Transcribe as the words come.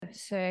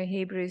So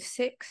Hebrews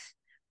 6,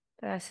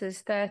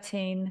 verses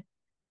 13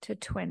 to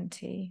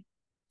 20.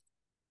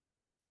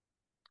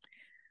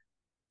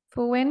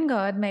 For when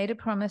God made a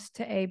promise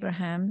to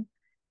Abraham,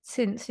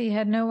 since he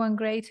had no one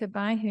greater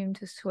by whom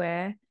to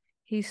swear,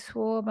 he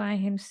swore by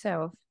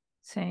himself,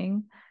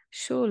 saying,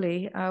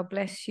 "Surely I'll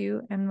bless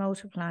you and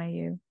multiply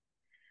you."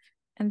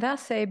 And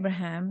thus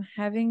Abraham,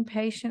 having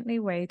patiently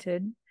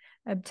waited,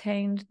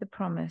 obtained the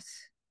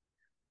promise.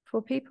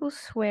 For people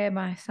swear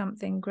by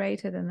something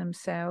greater than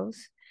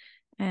themselves,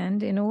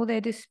 and in all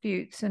their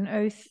disputes, an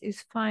oath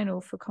is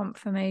final for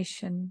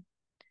confirmation.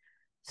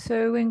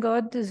 So when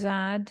God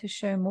desired to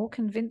show more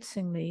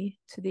convincingly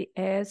to the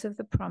heirs of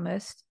the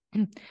promise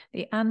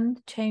the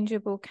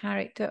unchangeable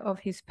character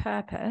of his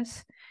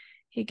purpose,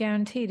 he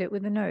guaranteed it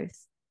with an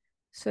oath,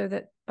 so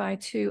that by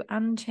two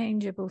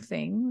unchangeable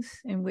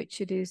things, in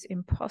which it is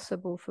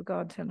impossible for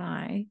God to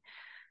lie,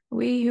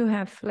 we who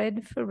have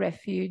fled for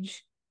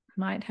refuge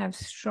might have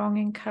strong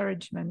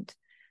encouragement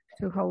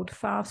to hold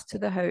fast to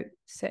the hope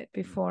set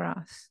before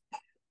us.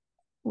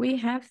 We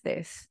have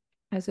this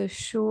as a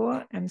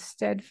sure and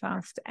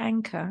steadfast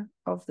anchor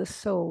of the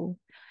soul,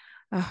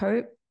 a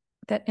hope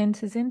that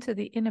enters into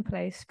the inner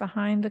place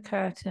behind the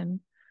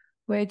curtain,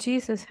 where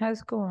Jesus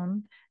has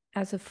gone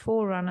as a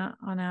forerunner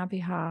on our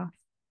behalf,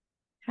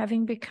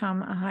 having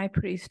become a high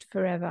priest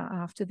forever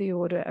after the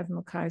order of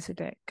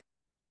Melchizedek.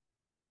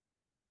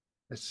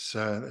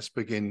 Let's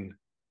begin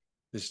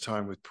this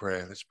time with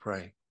prayer. Let's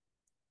pray.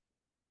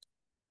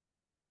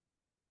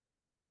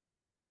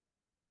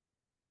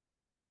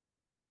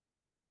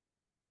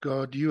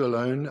 God, you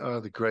alone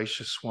are the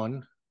gracious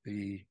one,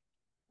 the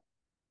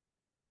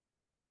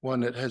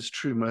one that has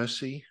true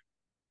mercy,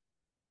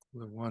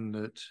 the one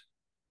that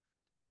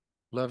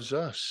loves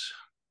us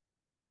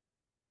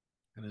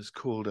and has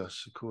called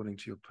us according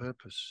to your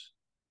purpose.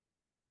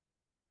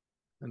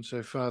 And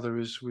so, Father,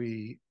 as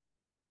we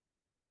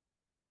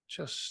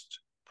just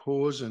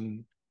pause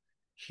and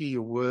hear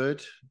your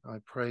word, I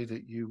pray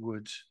that you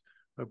would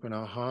open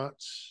our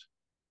hearts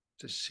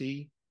to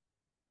see.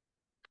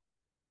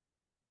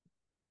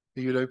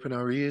 That you'd open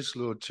our ears,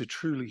 Lord, to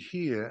truly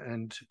hear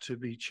and to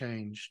be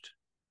changed.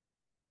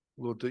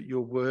 Lord, that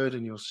your word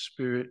and your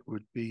spirit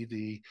would be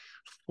the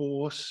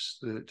force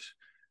that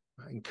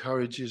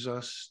encourages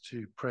us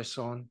to press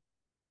on,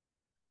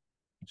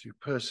 to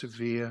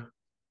persevere,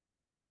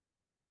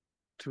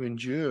 to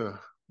endure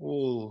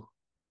all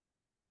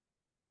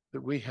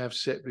that we have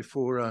set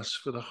before us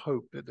for the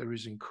hope that there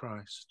is in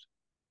Christ.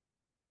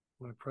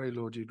 I pray,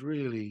 Lord, you'd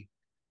really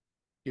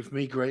give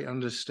me great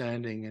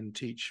understanding and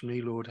teach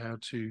me, Lord, how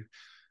to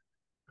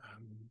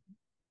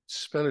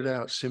spell it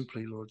out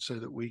simply, Lord, so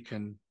that we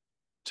can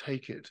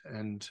take it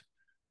and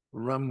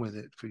run with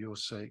it for your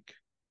sake.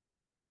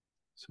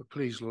 So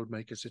please, Lord,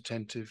 make us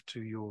attentive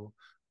to your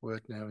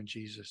word now in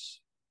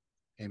Jesus.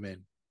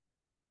 Amen.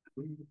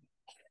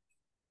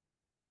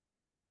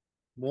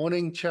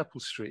 Morning, Chapel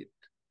Street.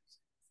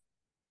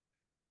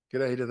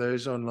 G'day to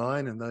those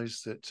online and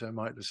those that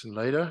might listen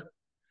later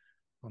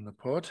on the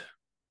pod.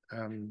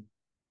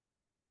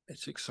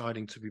 It's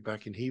exciting to be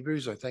back in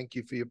Hebrews. I thank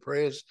you for your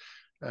prayers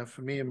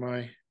for me and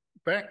my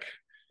back.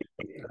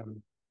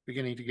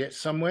 Beginning to get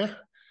somewhere,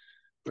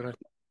 but I thank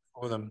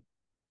you for them.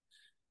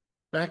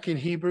 Back in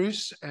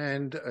Hebrews,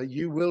 and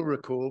you will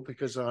recall,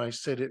 because I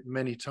said it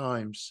many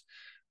times,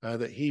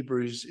 that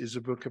Hebrews is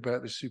a book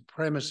about the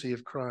supremacy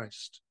of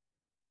Christ.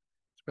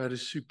 It's about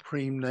his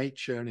supreme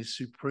nature and his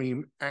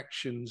supreme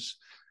actions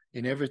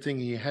in everything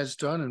he has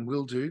done and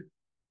will do.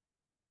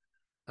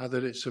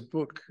 That it's a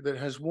book that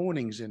has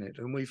warnings in it,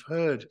 and we've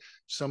heard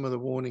some of the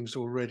warnings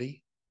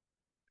already.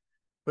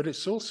 But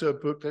it's also a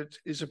book that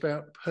is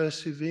about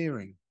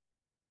persevering.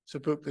 It's a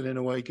book that in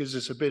a way gives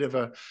us a bit of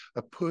a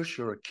push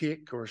or a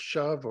kick or a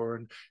shove or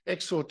an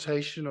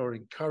exhortation or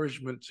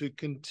encouragement to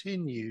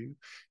continue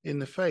in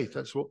the faith.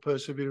 That's what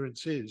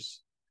perseverance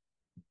is.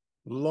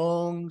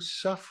 Long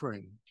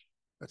suffering.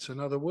 That's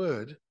another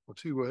word or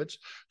two words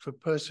for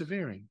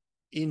persevering.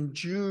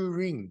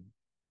 Enduring.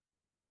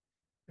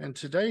 And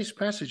today's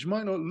passage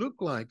might not look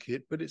like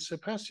it, but it's a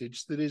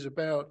passage that is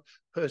about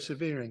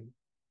persevering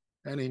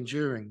and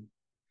enduring.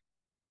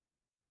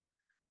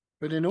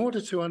 But in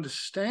order to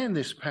understand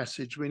this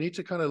passage, we need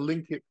to kind of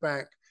link it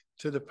back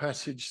to the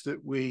passage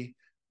that we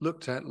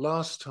looked at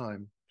last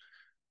time.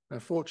 Now,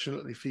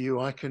 fortunately for you,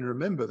 I can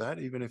remember that,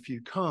 even if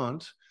you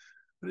can't.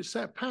 But it's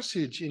that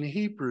passage in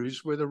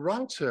Hebrews where the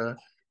writer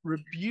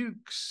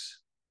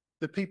rebukes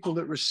the people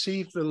that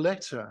receive the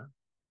letter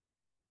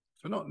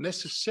for not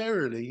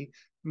necessarily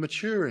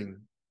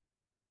maturing.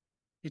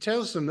 He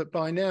tells them that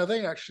by now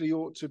they actually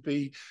ought to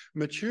be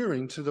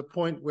maturing to the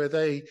point where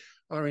they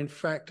are in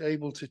fact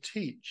able to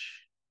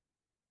teach.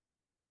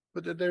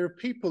 But that there are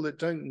people that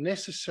don't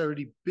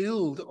necessarily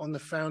build on the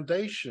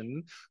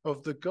foundation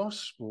of the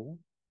gospel,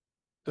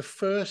 the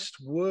first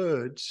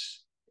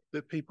words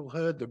that people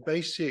heard, the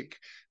basic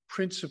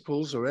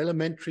principles or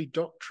elementary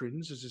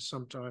doctrines, as is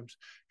sometimes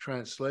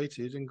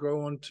translated, and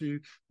grow on to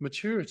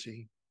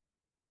maturity.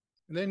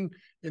 And then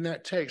in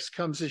that text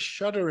comes this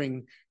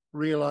shuddering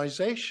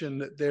realization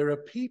that there are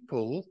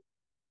people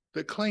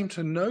that claim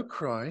to know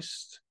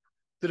Christ,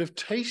 that have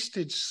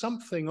tasted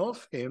something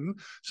of him,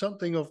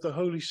 something of the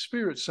Holy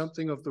Spirit,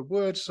 something of the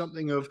word,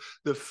 something of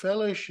the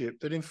fellowship,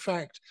 that in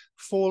fact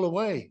fall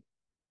away,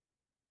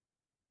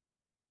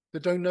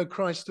 that don't know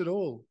Christ at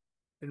all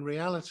in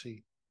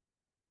reality.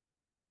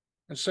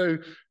 And so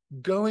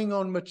going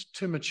on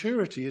to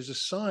maturity is a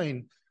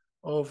sign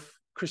of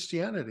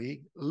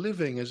Christianity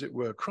living, as it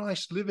were,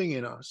 Christ living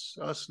in us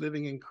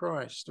living in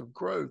Christ, of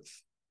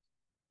growth,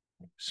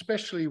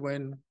 especially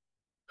when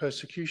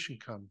persecution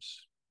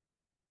comes.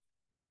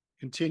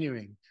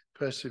 Continuing,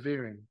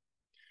 persevering.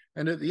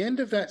 And at the end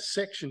of that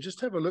section,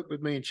 just have a look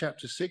with me in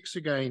chapter 6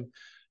 again,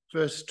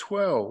 verse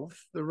 12,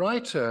 the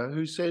writer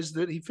who says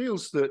that he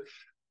feels that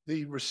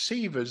the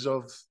receivers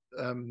of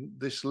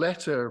this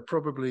letter are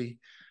probably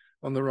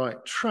on the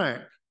right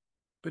track,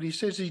 but he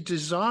says he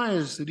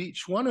desires that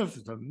each one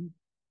of them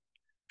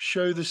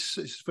show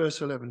this,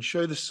 verse 11,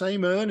 show the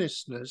same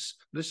earnestness,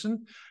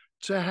 listen,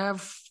 to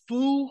have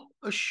full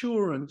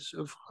assurance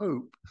of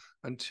hope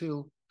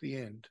until the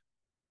end.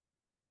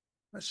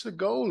 That's the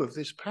goal of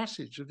this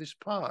passage, of this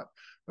part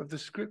of the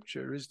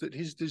scripture, is that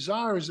his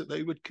desire is that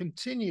they would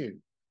continue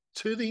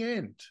to the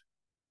end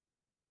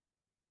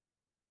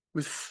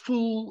with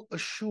full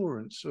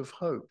assurance of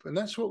hope. And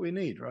that's what we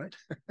need, right?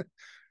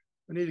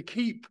 We need to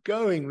keep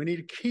going. We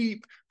need to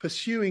keep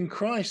pursuing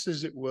Christ,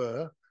 as it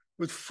were,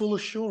 with full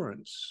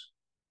assurance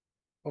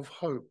of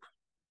hope.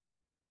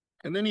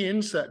 And then he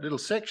ends that little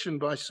section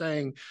by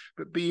saying,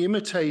 but be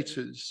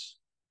imitators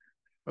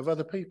of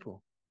other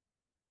people.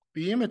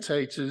 Be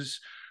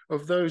imitators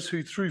of those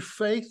who through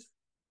faith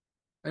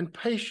and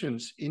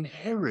patience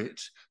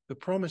inherit the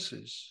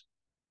promises.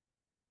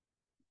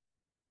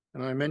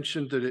 And I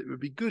mentioned that it would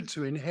be good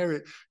to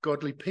inherit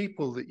godly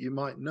people that you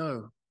might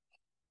know,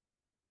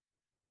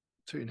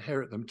 to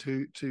inherit them,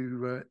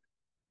 to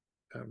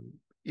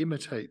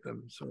imitate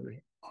them,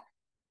 sorry.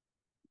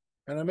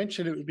 And I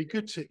mentioned it would be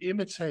good to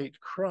imitate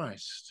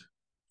Christ.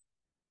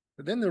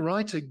 But then the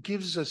writer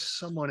gives us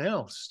someone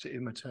else to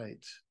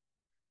imitate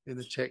in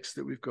the text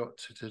that we've got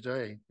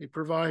today. He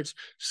provides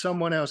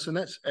someone else, and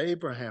that's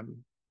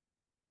Abraham.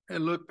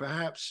 And look,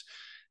 perhaps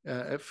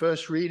at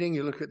first reading,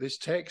 you look at this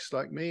text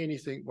like me and you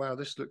think, wow,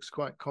 this looks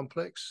quite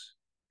complex.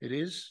 It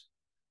is.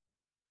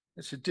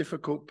 It's a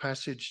difficult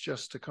passage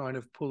just to kind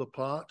of pull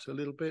apart a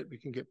little bit. We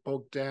can get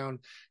bogged down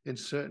in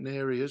certain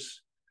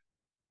areas.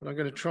 But I'm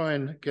going to try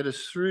and get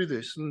us through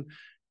this. And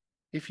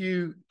if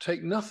you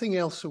take nothing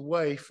else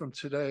away from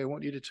today, I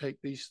want you to take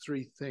these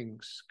three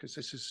things, because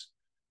this is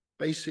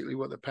basically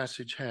what the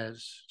passage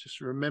has.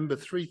 Just remember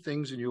three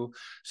things and you'll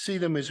see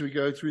them as we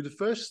go through. The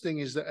first thing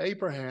is that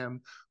Abraham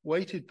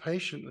waited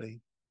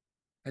patiently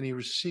and he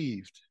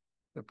received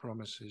the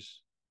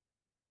promises.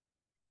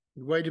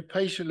 He waited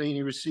patiently and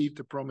he received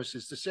the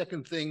promises. The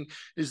second thing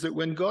is that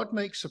when God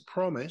makes a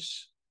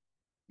promise,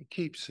 he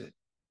keeps it.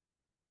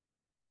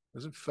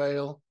 Doesn't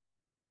fail,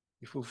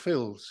 he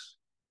fulfills.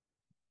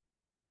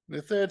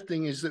 The third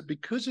thing is that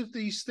because of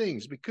these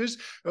things, because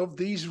of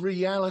these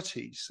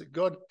realities, that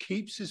God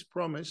keeps his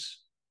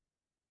promise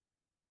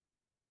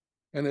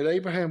and that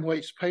Abraham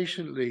waits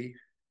patiently,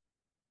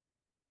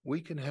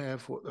 we can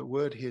have what the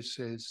word here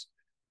says,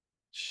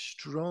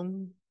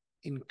 strong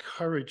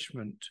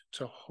encouragement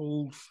to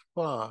hold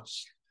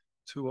fast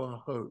to our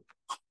hope.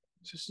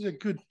 So this is a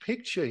good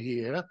picture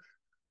here,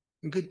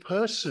 a good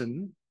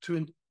person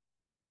to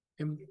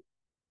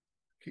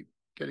keep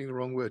getting the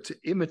wrong word, to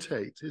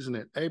imitate, isn't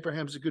it?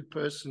 Abraham's a good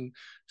person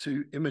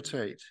to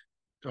imitate,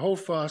 to hold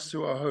fast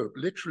to our hope,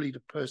 literally to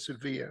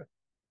persevere.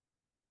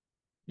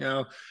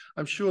 Now,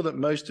 I'm sure that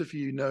most of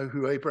you know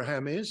who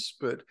Abraham is,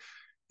 but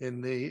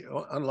in the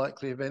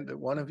unlikely event that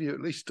one of you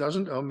at least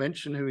doesn't, I'll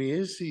mention who he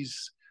is.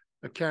 He's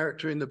a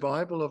character in the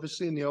Bible,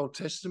 obviously in the Old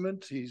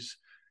Testament. He's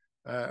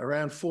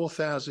around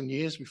 4,000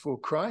 years before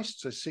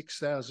Christ, so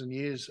 6,000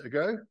 years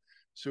ago.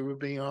 So we're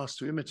being asked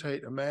to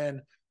imitate a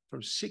man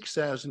from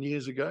 6,000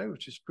 years ago,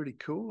 which is pretty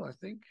cool, I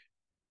think.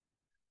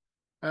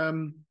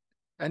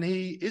 And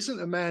he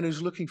isn't a man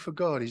who's looking for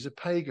God. He's a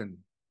pagan.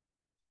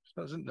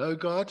 He doesn't know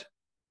God,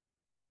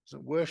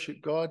 doesn't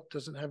worship God,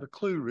 doesn't have a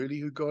clue really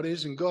who God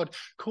is. And God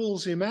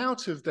calls him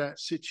out of that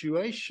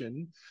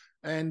situation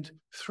and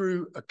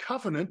through a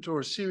covenant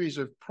or a series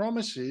of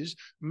promises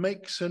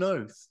makes an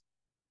oath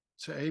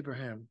to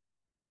Abraham.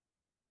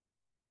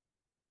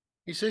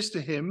 He says to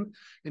him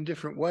in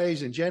different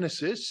ways in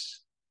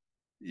Genesis,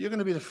 you're going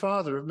to be the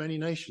father of many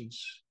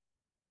nations.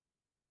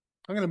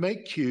 I'm going to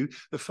make you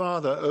the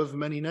father of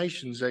many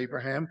nations,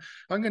 Abraham.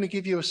 I'm going to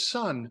give you a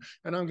son,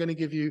 and I'm going to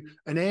give you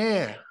an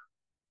heir.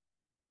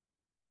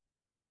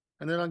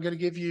 And then I'm going to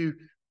give you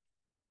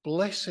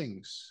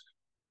blessings.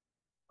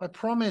 I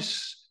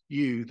promise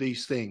you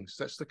these things.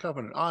 That's the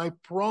covenant. I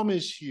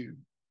promise you,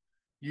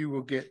 you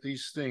will get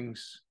these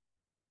things.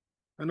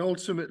 And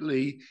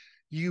ultimately,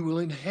 you will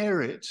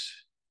inherit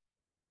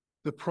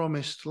the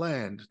promised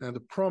land. Now,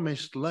 the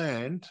promised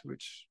land,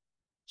 which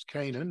is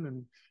Canaan,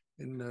 and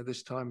in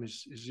this time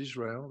is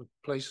Israel, the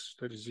place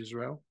that is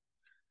Israel,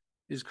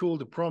 is called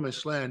the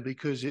promised land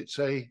because it's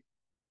a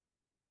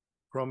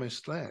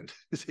promised land.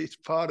 It's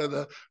part of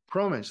the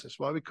promise. That's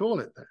why we call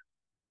it that.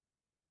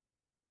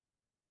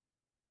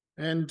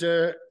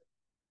 And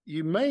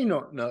you may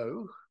not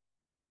know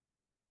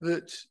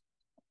that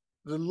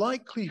the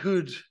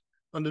likelihood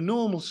under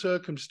normal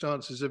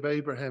circumstances of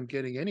Abraham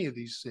getting any of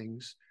these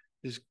things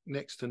is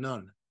next to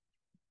none.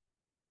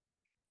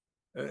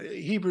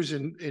 Hebrews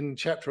in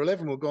chapter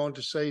 11 will go on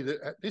to say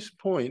that at this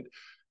point,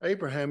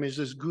 Abraham is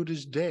as good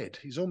as dead.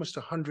 He's almost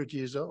 100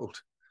 years old.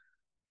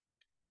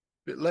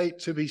 A bit late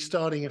to be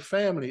starting a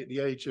family at the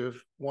age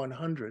of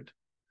 100.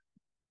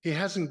 He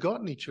hasn't got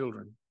any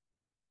children.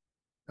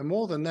 And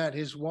more than that,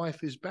 his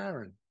wife is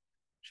barren.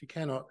 She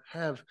cannot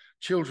have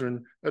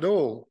children at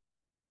all.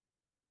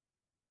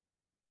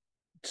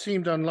 It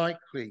seemed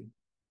unlikely.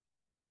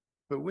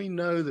 But we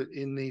know that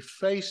in the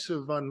face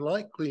of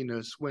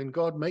unlikeliness, when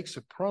God makes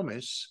a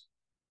promise,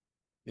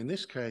 in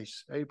this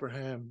case,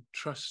 Abraham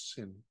trusts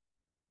him.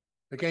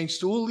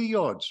 Against all the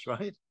odds,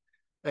 right?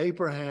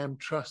 Abraham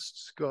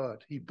trusts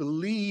God. He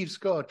believes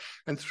God.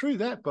 And through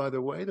that, by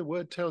the way, the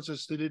word tells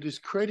us that it is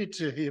credited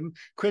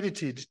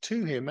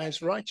to him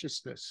as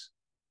righteousness.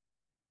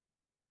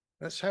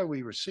 That's how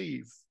we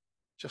receive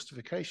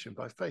justification,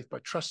 by faith, by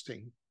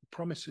trusting the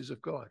promises of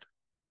God.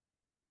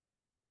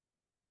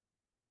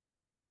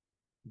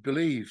 He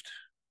believed,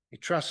 he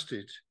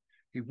trusted,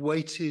 he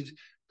waited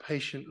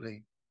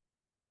patiently.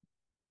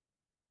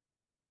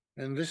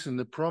 And listen,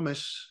 the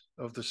promise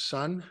of the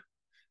son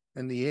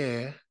and the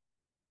heir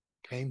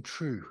came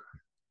true,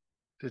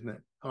 didn't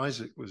it?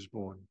 Isaac was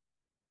born.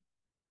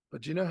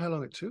 But do you know how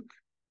long it took?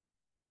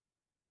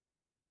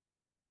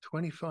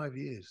 25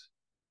 years.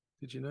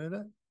 Did you know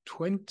that?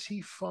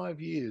 25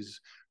 years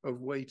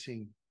of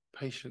waiting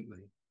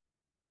patiently.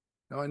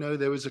 Now, I know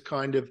there was a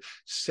kind of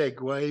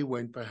segue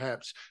when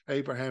perhaps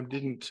Abraham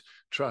didn't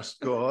trust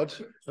God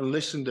and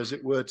listened, as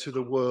it were, to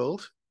the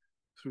world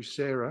through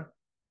Sarah.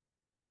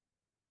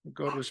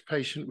 God was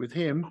patient with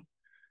him,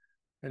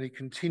 and he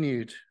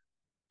continued. It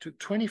took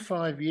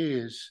 25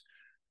 years.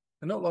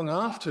 And not long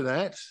after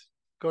that,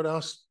 God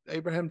asked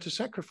Abraham to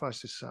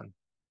sacrifice his son.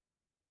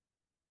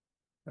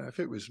 Now, if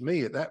it was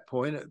me at that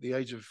point, at the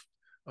age of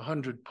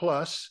 100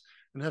 plus,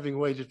 and having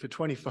waited for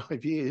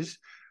 25 years,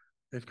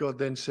 if God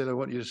then said, I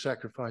want you to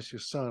sacrifice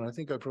your son, I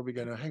think I'd probably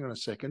go, no, hang on a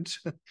second.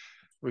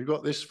 We've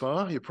got this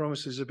far. Your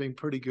promises have been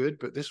pretty good,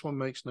 but this one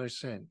makes no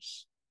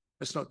sense.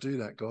 Let's not do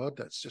that, God.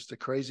 That's just a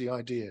crazy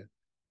idea.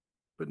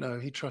 But no,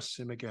 he trusts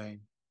him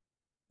again.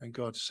 And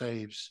God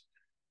saves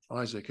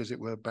Isaac, as it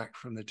were, back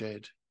from the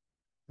dead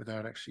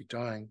without actually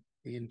dying.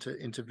 He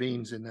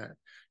intervenes in that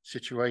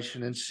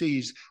situation and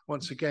sees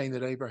once again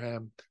that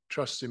Abraham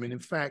trusts him. And in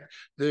fact,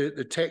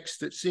 the text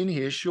that's in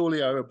here,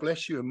 surely I will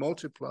bless you and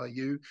multiply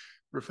you,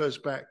 refers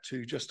back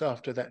to just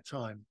after that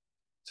time.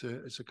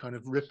 It's a kind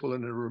of ripple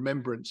and a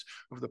remembrance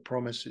of the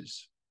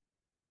promises.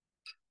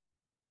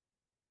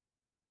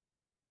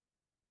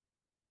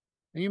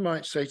 And you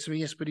might say to me,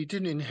 yes, but he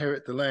didn't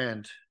inherit the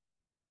land.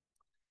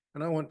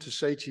 And I want to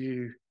say to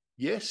you,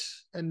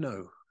 yes and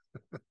no.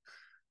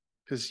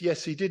 Because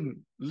yes, he didn't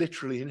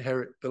literally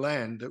inherit the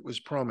land that was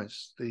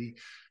promised, the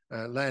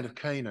land of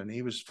Canaan.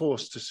 He was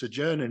forced to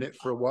sojourn in it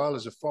for a while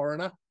as a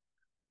foreigner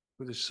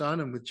with his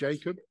son and with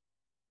Jacob.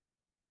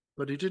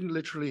 But he didn't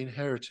literally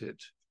inherit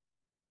it.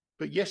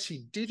 But yes,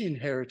 he did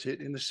inherit it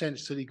in the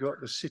sense that he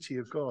got the city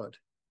of God.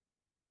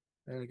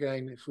 And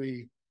again, if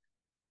we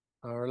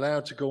are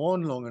allowed to go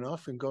on long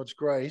enough in God's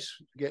grace,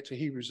 get to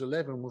Hebrews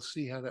 11, we'll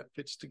see how that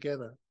fits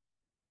together.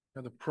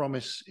 How the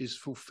promise is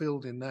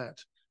fulfilled in that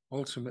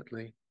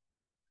ultimately.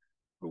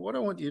 But what I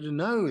want you to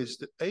know is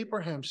that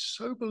Abraham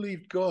so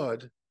believed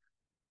God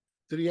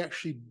that he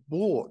actually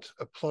bought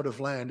a plot of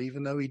land,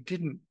 even though he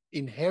didn't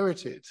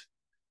inherit it.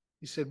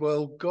 He said,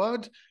 well,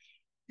 God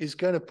is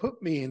going to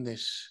put me in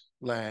this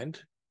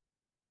land,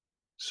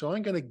 so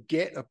I'm going to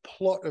get a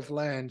plot of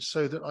land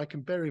so that I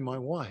can bury my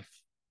wife.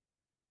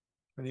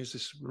 And there's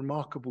this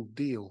remarkable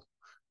deal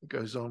that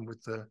goes on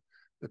with the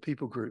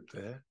people group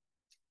there,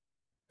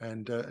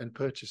 and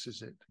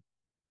purchases it.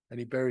 And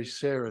he buries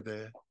Sarah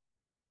there.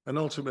 And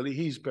ultimately,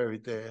 he's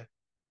buried there.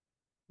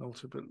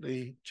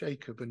 Ultimately,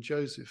 Jacob and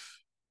Joseph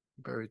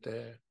buried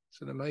there.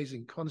 It's an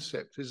amazing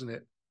concept, isn't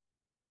it?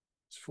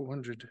 It's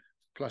 400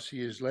 plus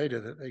years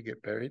later that they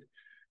get buried.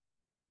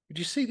 But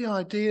you see the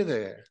idea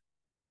there?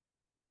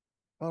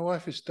 My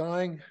wife is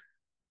dying.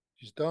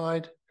 She's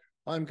died.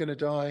 I'm going to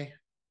die.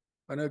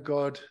 I know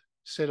God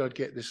said I'd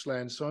get this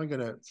land, so I'm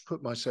going to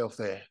put myself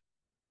there.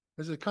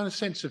 There's a kind of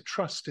sense of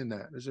trust in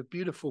that. There's a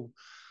beautiful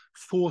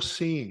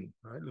foreseeing,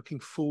 right? Looking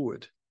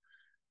forward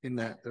in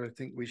that I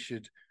think we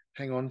should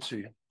hang on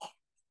to.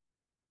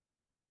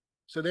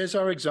 So there's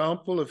our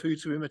example of who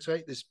to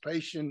imitate, this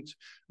patient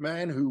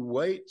man who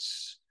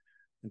waits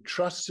and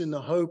trusts in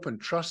the hope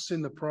and trusts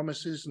in the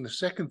promises. And the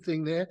second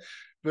thing there,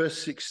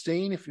 verse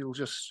 16, if you'll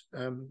just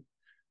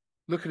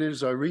look at it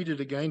as I read it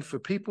again. For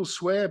people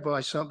swear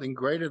by something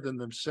greater than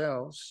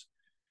themselves,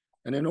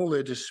 and in all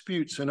their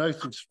disputes, an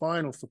oath is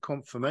final for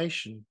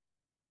confirmation.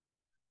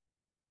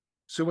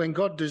 So when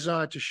God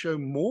desired to show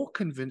more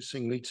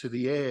convincingly to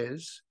the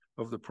heirs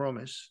of the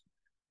promise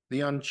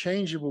the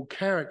unchangeable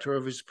character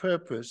of his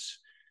purpose,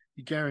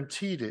 he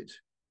guaranteed it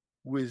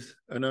with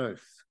an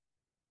oath.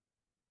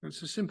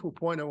 It's a simple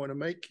point I want to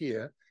make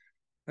here,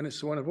 and it's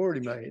the one I've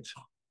already made.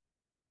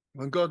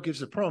 When God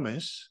gives a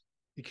promise,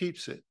 he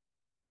keeps it.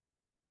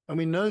 And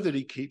we know that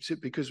he keeps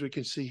it because we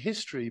can see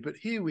history, but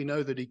here we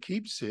know that he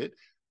keeps it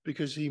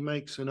because he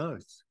makes an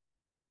oath.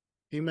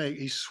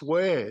 He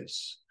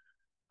swears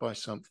by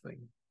something.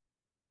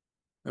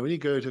 And when you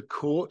go to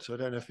court, I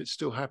don't know if it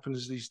still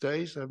happens these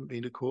days. I haven't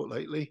been to court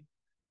lately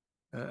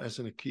as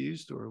an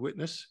accused or a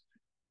witness.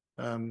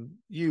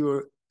 You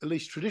are, at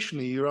least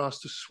traditionally, you're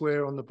asked to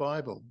swear on the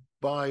Bible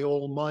by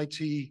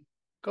Almighty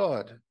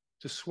God,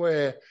 to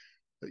swear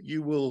that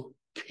you will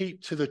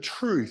keep to the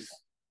truth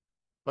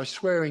by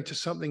swearing to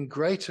something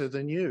greater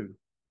than you.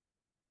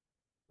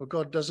 Well,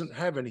 God doesn't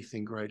have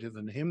anything greater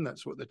than him.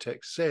 That's what the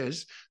text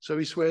says. So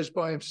he swears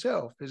by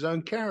himself, his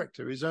own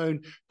character, his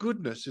own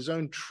goodness, his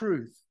own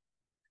truth.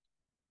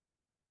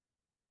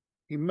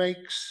 He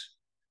makes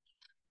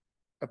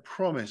a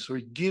promise, or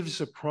he gives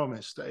a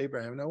promise to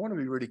Abraham. And I want to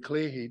be really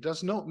clear here. He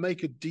does not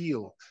make a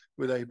deal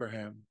with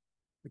Abraham.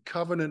 The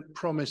covenant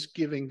promise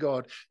giving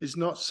God is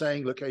not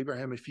saying, look,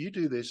 Abraham, if you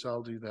do this,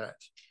 I'll do that.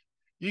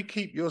 You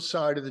keep your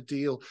side of the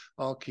deal,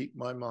 I'll keep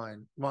my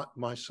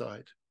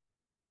side.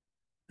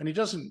 And he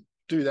doesn't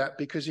do that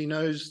because he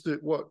knows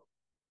that what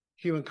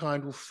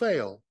humankind will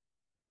fail.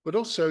 But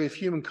also, if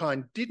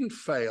humankind didn't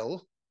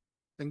fail,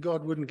 then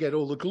God wouldn't get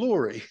all the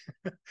glory.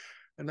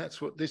 And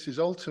that's what this is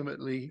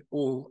ultimately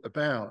all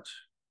about.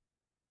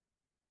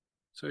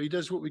 So he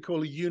does what we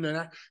call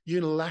a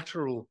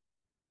unilateral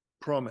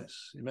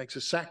promise. He makes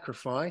a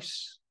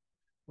sacrifice.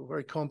 Well,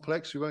 very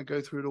complex. We won't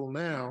go through it all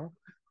now.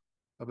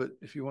 But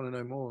if you want to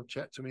know more,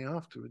 chat to me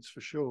afterwards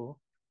for sure.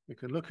 We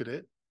can look at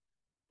it.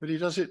 But he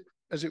does it,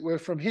 as it were,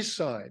 from his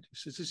side. He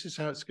says, this is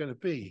how it's going to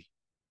be.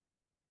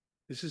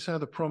 This is how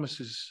the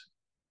promises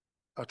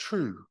are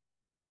true.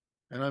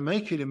 And I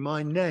make it in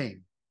my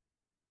name.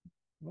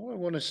 What I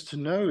want us to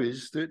know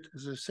is that,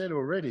 as I said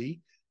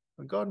already,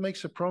 when God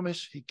makes a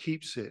promise, he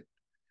keeps it.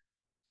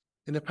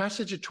 In a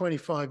passage of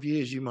 25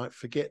 years, you might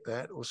forget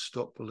that or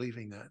stop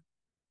believing that.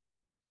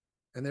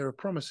 And there are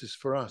promises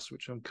for us,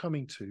 which I'm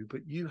coming to,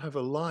 but you have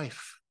a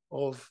life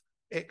of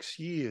X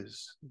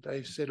years.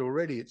 Dave said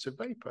already it's a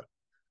vapor.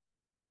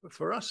 But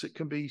for us, it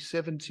can be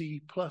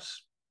 70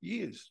 plus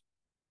years.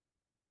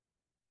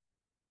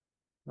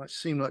 It might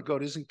seem like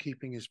God isn't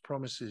keeping his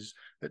promises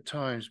at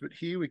times, but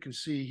here we can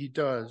see he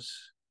does,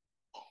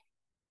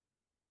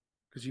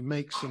 because he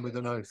makes them with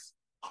an oath.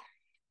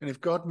 And if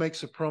God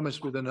makes a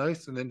promise with an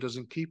oath and then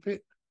doesn't keep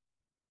it,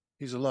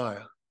 he's a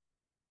liar.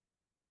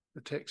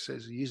 The text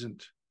says he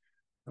isn't.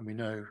 And we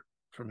know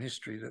from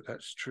history that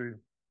that's true.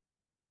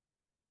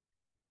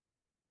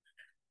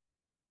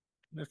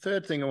 The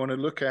third thing I want to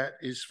look at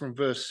is from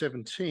verse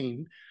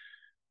 17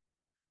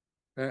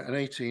 and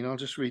 18. I'll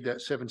just read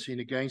that 17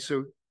 again.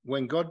 So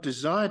when God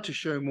desired to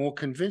show more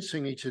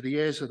convincingly to the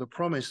heirs of the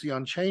promise the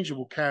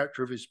unchangeable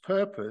character of his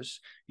purpose,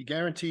 he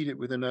guaranteed it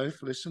with an oath,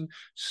 listen,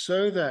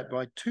 so that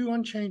by two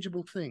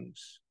unchangeable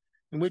things,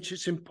 in which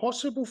it's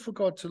impossible for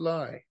God to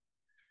lie,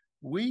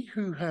 we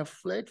who have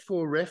fled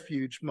for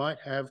refuge might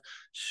have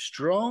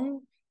strong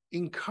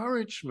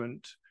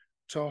encouragement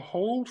to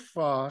hold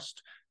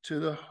fast to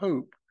the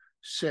hope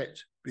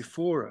set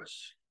before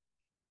us.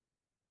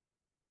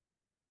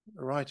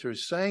 What the writer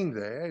is saying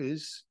there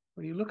is,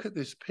 when you look at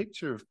this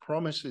picture of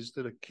promises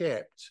that are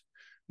kept,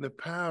 the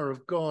power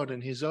of God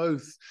and his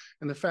oath,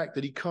 and the fact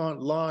that he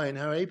can't lie, and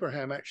how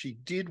Abraham actually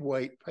did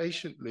wait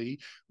patiently,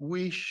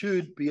 we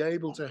should be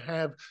able to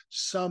have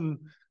some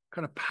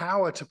kind of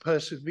power to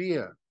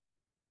persevere.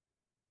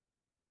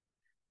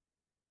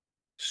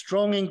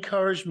 Strong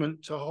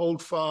encouragement to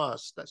hold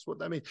fast. That's what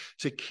that means,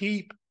 to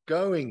keep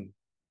going.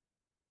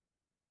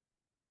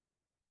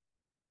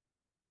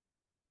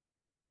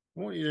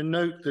 I want you to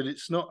note that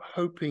it's not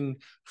hoping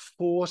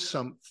for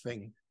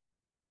something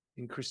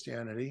in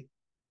Christianity,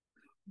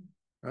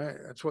 right?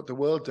 That's what the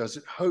world does.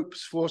 It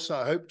hopes for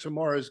something. I hope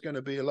tomorrow is going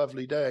to be a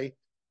lovely day,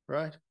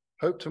 right?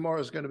 Hope tomorrow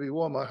is going to be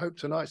warm. I hope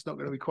tonight's not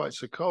going to be quite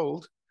so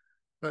cold.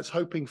 That's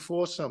hoping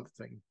for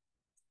something.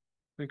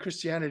 In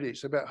Christianity,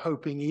 it's about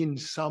hoping in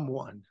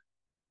someone,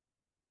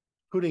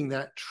 putting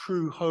that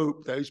true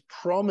hope, those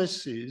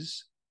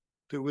promises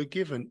that we're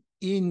given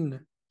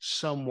in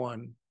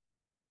someone.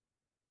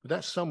 But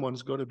that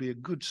someone's got to be a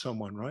good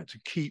someone, right? To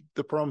keep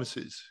the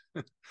promises.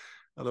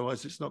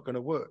 Otherwise, it's not going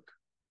to work.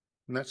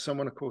 And that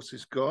someone, of course,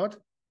 is God.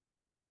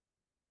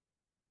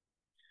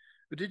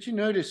 But did you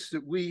notice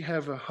that we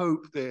have a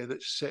hope there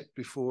that's set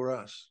before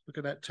us? Look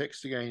at that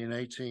text again in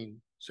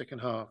 18, second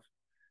half.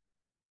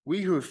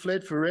 We who have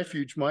fled for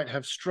refuge might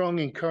have strong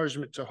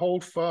encouragement to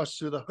hold fast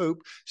to the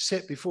hope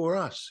set before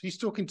us. He's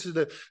talking to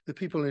the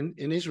people in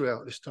Israel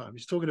at this time.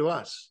 He's talking to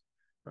us,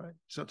 right?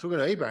 He's not talking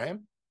to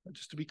Abraham,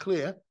 just to be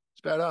clear. It's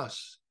about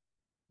us.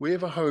 We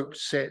have a hope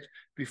set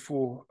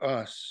before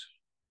us.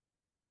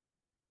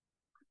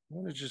 I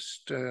want to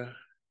just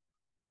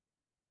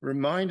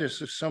remind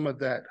us of some of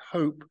that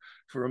hope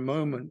for a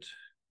moment.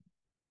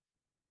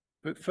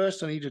 But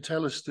first, I need to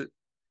tell us that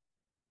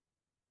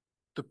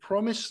the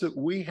promise that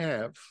we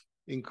have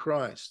in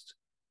Christ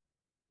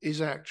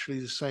is actually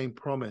the same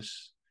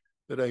promise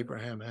that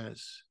Abraham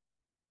has.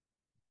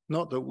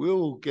 Not that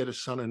we'll get a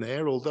son and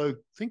heir, although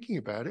thinking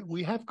about it,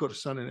 we have got a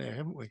son and heir,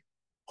 haven't we?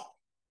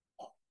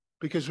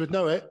 Because with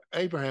no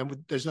Abraham,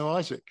 there's no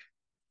Isaac.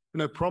 With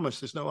no promise,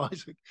 there's no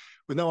Isaac.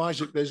 With no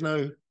Isaac, there's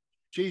no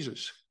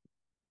Jesus.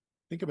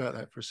 Think about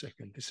that for a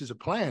second. This is a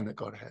plan that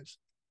God has.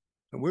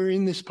 And we're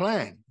in this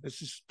plan.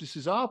 This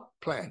is our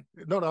plan.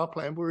 Not our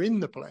plan, we're in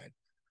the plan.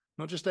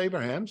 Not just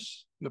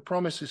Abraham's. And the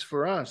promise is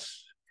for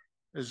us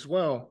as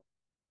well.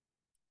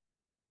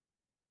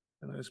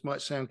 And this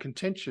might sound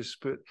contentious,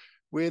 but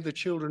we're the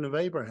children of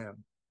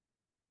Abraham.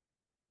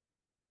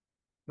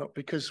 Not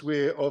because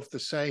we're of the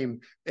same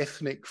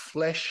ethnic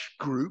flesh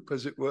group,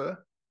 as it were,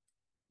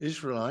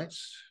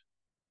 Israelites,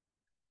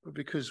 but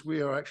because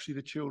we are actually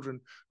the children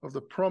of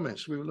the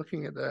promise. We were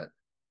looking at that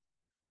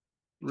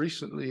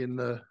recently in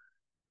the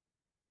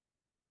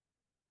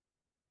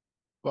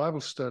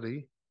Bible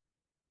study.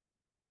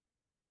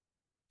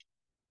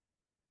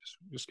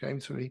 Just came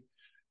to me.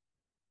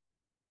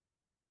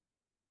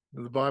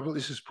 In the Bible,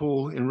 this is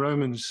Paul in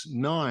Romans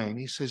 9.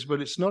 He says,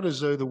 but it's not as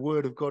though the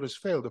word of God has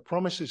failed. The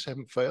promises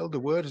haven't failed. The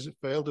word hasn't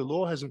failed. The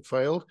law hasn't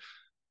failed.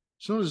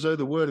 It's not as though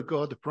the word of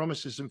God, the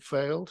promises haven't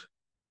failed.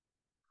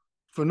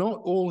 For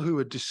not all who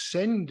are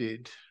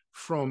descended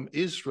from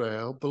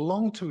Israel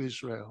belong to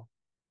Israel.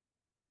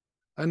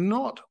 And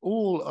not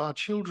all are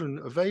children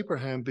of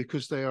Abraham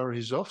because they are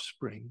his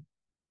offspring.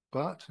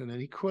 But, and then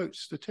he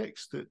quotes the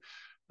text that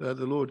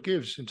the Lord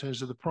gives in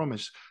terms of the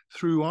promise,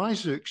 through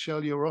Isaac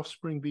shall your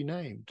offspring be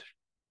named.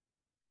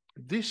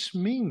 This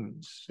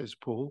means, says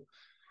Paul,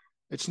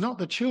 it's not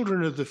the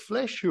children of the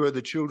flesh who are the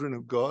children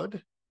of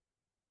God,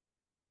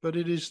 but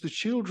it is the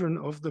children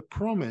of the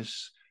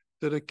promise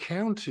that are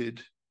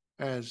counted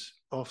as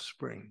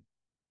offspring.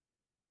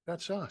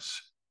 That's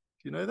us.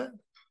 Do you know that?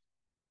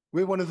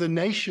 We're one of the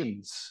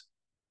nations,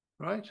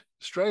 right?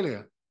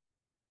 Australia.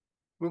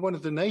 We're one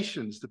of the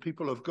nations, the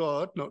people of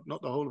God, not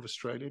the whole of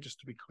Australia, just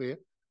to be clear,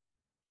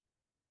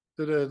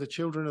 that are the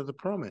children of the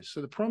promise.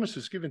 So the promise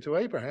was given to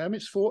Abraham,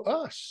 it's for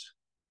us.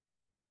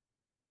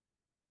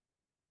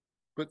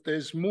 But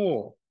there's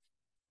more.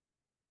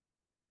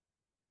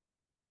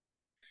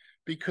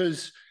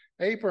 Because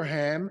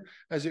Abraham,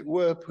 as it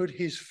were, put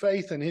his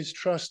faith and his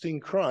trust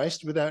in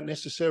Christ without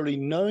necessarily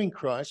knowing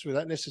Christ,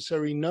 without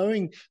necessarily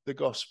knowing the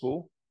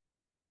gospel.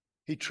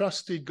 He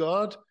trusted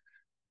God,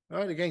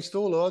 right, against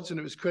all odds, and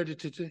it was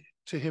credited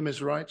to him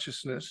as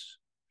righteousness.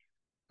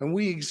 And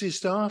we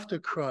exist after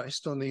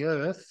Christ on the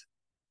earth.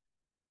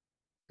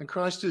 And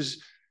Christ has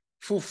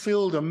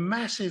fulfilled a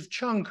massive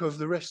chunk of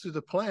the rest of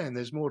the plan.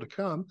 There's more to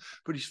come,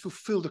 but he's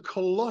fulfilled a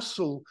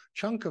colossal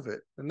chunk of it.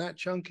 And that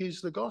chunk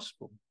is the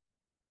gospel.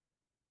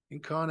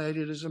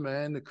 Incarnated as a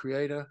man, the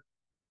Creator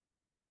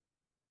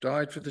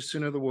died for the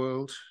sin of the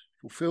world,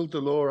 fulfilled the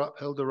law,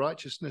 upheld the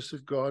righteousness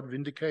of God,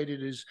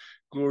 vindicated his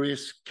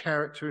glorious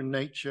character and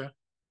nature.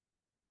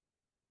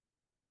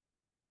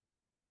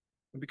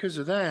 And because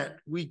of that,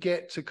 we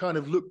get to kind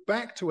of look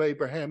back to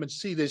Abraham and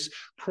see this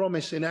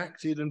promise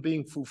enacted and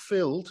being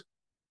fulfilled.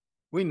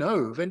 We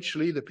know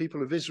eventually the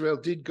people of Israel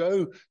did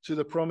go to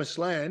the promised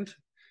land.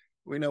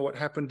 We know what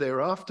happened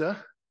thereafter.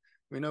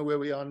 We know where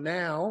we are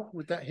now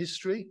with that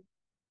history.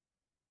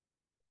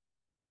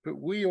 But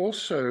we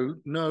also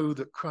know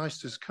that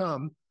Christ has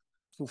come,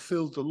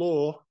 fulfilled the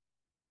law,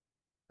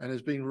 and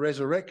has been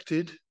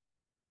resurrected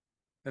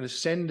and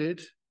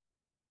ascended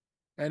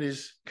and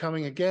is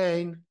coming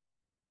again.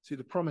 See,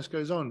 the promise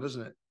goes on,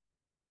 doesn't it?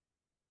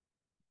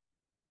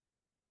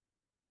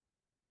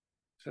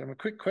 So a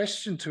quick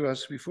question to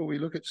us before we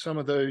look at some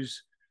of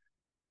those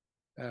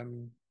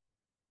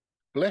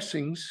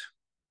blessings,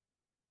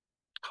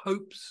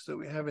 hopes that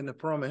we have in the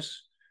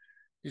promise,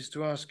 is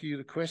to ask you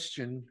the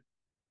question,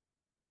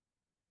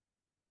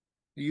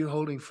 are you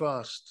holding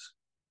fast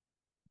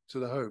to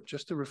the hope?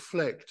 Just to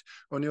reflect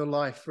on your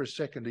life for a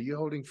second. Are you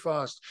holding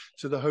fast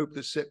to the hope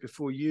that's set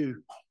before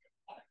you?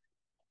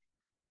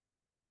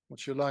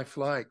 What's your life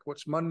like?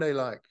 What's Monday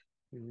like?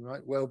 You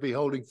might well be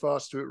holding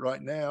fast to it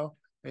right now.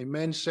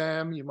 Amen,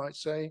 Sam, you might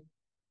say.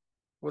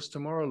 What's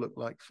tomorrow look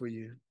like for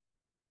you?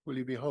 Will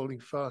you be holding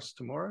fast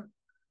tomorrow?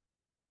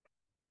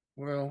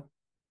 Well,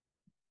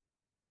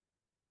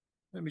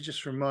 let me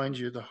just remind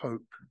you of the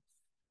hope.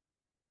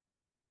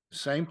 The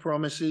same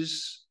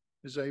promises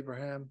as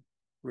Abraham.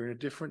 We're in a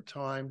different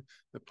time.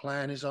 The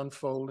plan is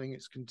unfolding.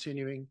 It's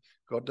continuing.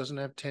 God doesn't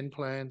have 10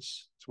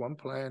 plans. It's one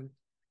plan.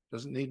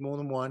 Doesn't need more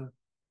than one.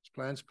 His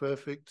plan's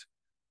perfect.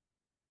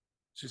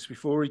 Since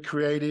before he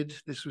created,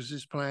 this was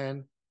his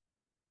plan.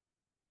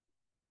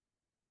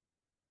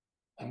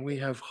 And we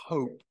have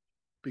hope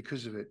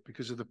because of it,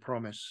 because of the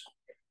promise.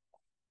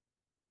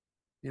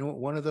 You know what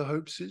one of the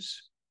hopes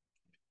is?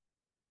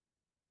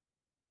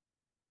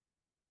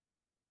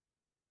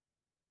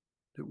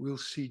 That we'll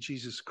see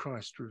Jesus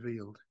Christ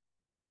revealed.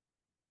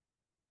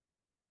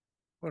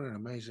 What an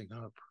amazing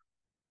hope.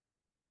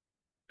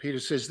 Peter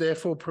says,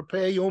 therefore,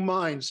 prepare your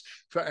minds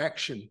for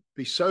action.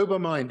 Be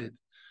sober-minded.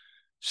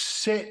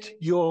 Set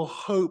your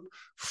hope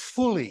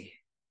fully.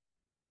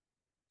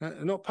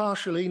 Not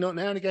partially, not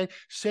now and again.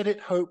 Set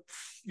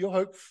your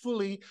hope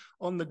fully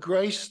on the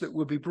grace that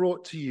will be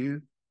brought to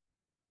you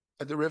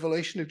at the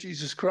revelation of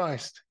Jesus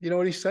Christ. You know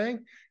what he's saying?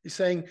 He's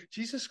saying,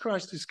 Jesus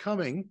Christ is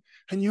coming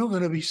and you're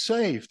going to be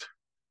saved.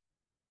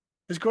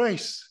 There's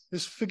grace,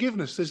 there's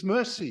forgiveness, there's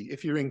mercy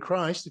if you're in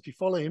Christ, if you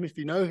follow him, if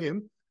you know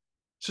him.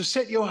 So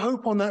set your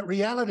hope on that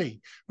reality.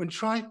 When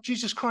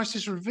Jesus Christ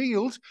is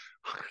revealed,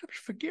 I'm going to be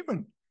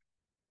forgiven.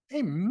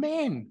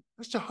 Amen.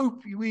 That's the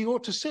hope we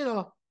ought to set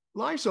our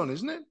lives on,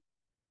 isn't it?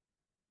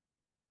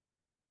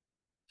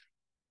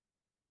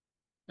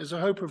 There's a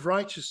hope of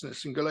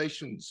righteousness in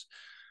Galatians.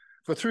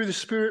 For through the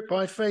Spirit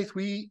by faith,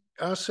 we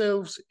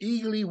ourselves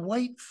eagerly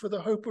wait for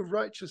the hope of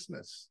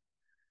righteousness.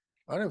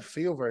 I don't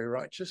feel very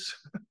righteous.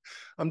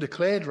 I'm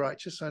declared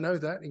righteous. I know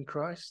that in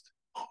Christ.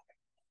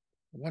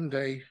 One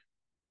day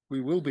we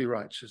will be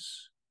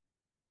righteous.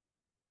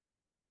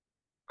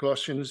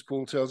 Colossians,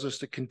 Paul tells us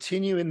to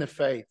continue in the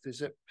faith.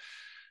 There's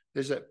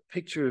a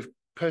picture of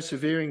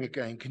persevering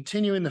again.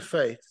 Continue in the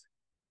faith.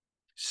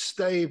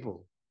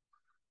 Stable.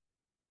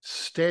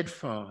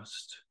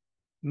 Steadfast.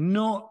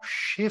 Not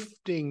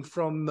shifting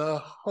from the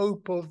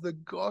hope of the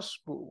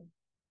gospel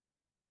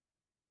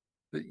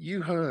that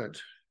you heard.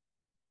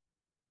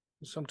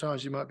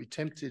 Sometimes you might be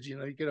tempted,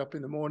 you get up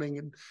in the morning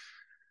and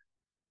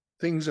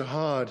things are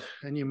hard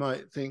and you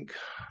might think,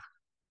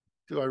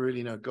 do I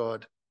really know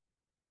God?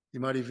 You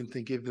might even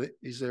think,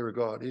 is there a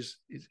God? Is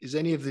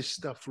any of this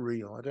stuff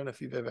real? I don't know if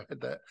you've ever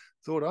had that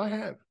thought. I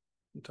have.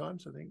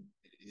 Sometimes I think,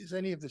 is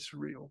any of this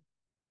real?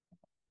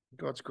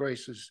 God's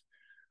grace has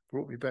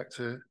brought me back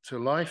to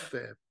life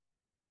there.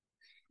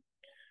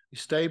 Be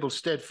stable,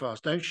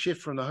 steadfast. Don't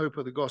shift from the hope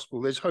of the gospel.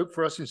 There's hope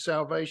for us in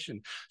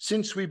salvation.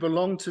 Since we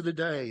belong to the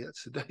day,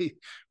 that's the day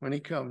when he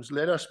comes,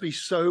 let us be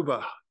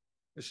sober.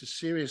 This is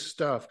serious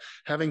stuff.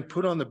 Having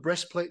put on the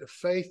breastplate of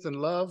faith and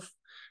love,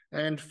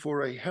 and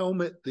for a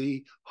helmet,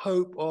 the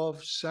hope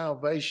of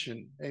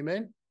salvation.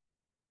 Amen?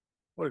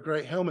 What a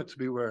great helmet to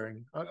be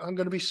wearing. I'm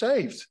going to be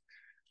saved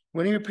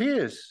when he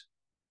appears.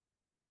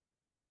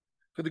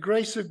 For the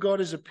grace of God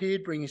has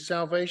appeared, bringing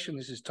salvation,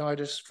 this is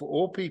Titus, for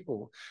all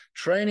people,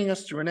 training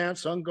us to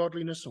renounce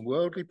ungodliness and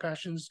worldly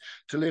passions,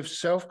 to live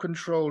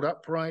self-controlled,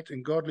 upright,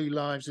 and godly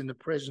lives in the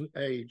present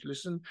age.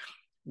 Listen,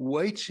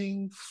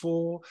 waiting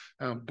for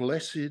our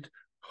blessed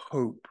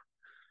hope,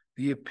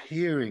 the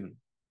appearing.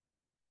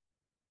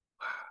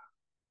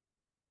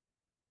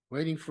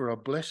 Waiting for our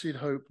blessed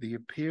hope, the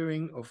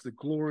appearing of the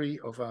glory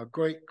of our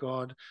great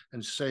God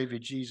and Savior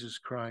Jesus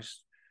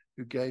Christ,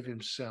 who gave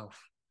himself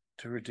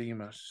to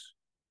redeem us.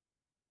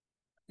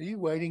 Are you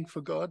waiting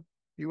for God? Are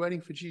you waiting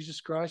for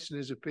Jesus Christ and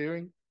his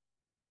appearing?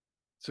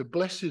 It's a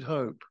blessed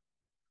hope.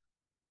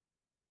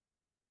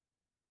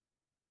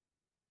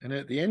 And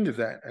at the end of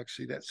that,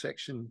 actually, that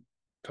section,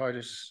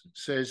 Titus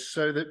says,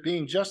 so that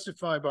being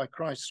justified by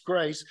Christ's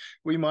grace,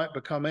 we might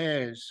become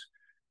heirs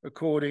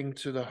according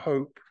to the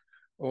hope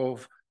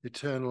of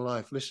eternal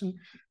life. Listen,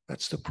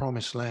 that's the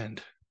promised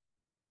land.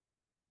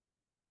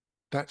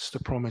 That's the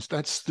promise.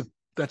 That's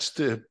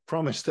the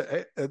promise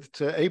to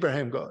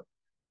Abraham got.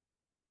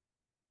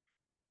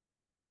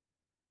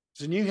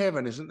 There's a new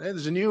heaven, isn't there?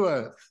 There's a new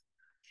earth.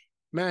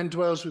 Man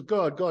dwells with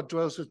God. God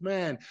dwells with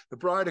man. The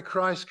bride of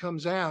Christ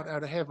comes out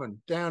of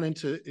heaven, down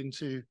into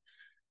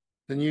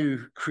the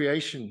new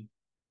creation.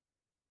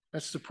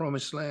 That's the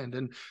promised land.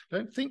 And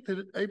don't think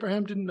that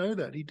Abraham didn't know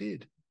that. He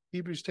did.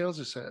 Hebrews tells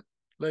us that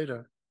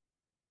later.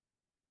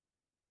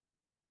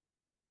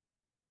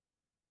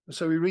 And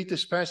so we read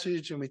this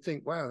passage and we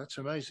think, wow, that's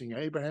amazing.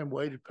 Abraham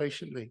waited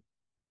patiently.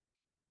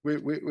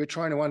 We're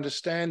trying to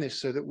understand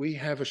this so that we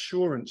have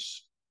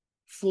assurance,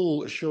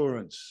 full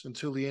assurance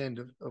until the end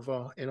of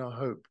our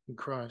hope in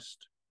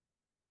Christ.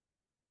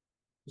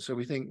 And so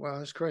we think, wow,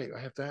 that's great. I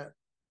have that.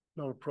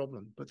 Not a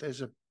problem. But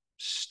there's a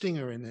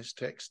stinger in this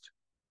text.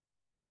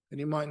 And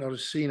you might not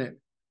have seen it.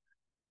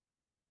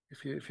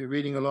 If you're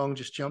reading along,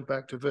 just jump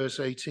back to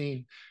verse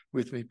 18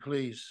 with me,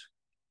 please.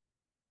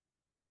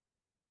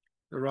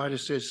 The writer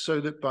says, so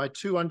that by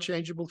two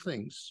unchangeable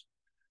things,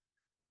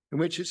 in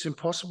which it's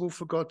impossible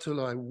for God to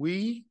lie,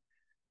 we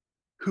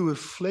who have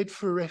fled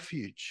for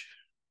refuge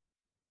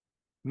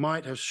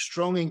might have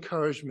strong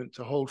encouragement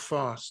to hold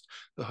fast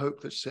the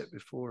hope that's set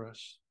before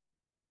us.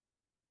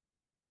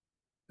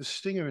 The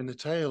stinger in the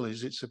tail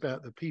is it's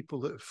about the people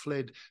that have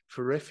fled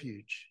for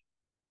refuge.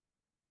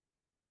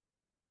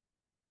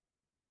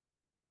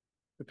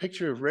 The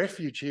picture of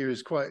refuge here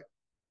is quite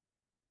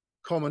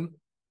common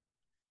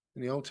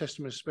in the Old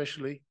Testament,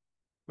 especially.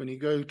 When you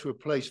go to a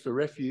place for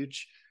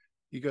refuge,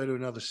 you go to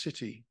another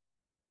city.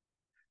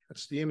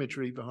 That's the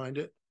imagery behind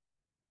it.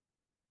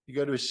 You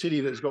go to a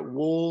city that's got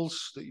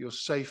walls that you're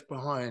safe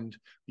behind.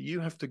 You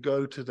have to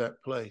go to that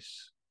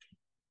place.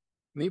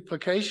 And the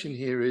implication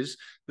here is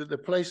that the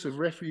place of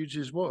refuge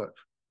is what?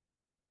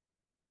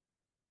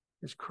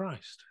 It's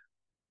Christ.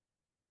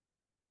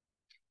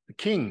 The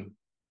King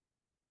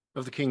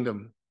of the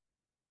kingdom.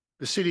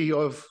 the city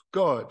of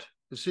God,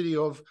 the city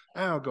of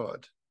our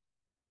God.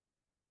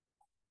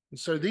 And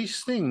so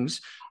these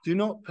things do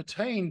not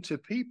pertain to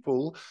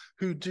people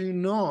who do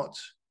not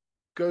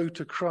go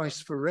to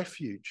Christ for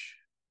refuge.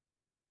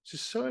 This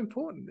is so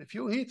important. If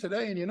you're here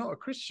today and you're not a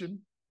Christian,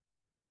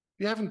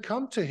 you haven't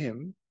come to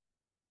him,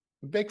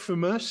 begged for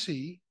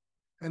mercy,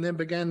 and then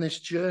began this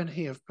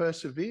journey of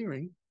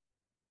persevering,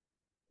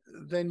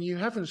 then you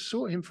haven't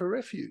sought him for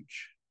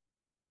refuge.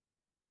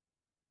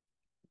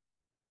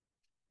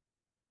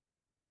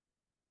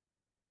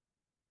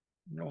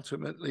 And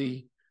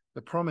ultimately,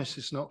 the promise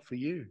is not for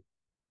you.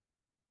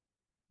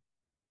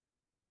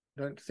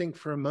 Don't think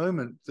for a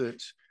moment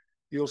that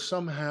you'll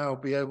somehow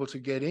be able to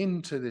get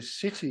into this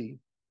city,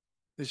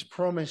 this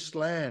promised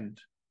land,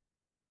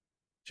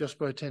 just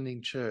by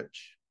attending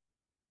church.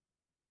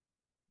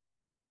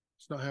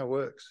 It's not how it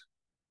works.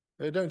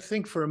 Don't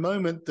think for a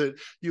moment that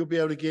you'll be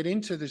able to get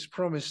into this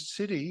promised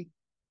city,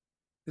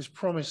 this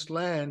promised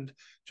land,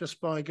 just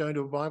by going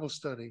to a Bible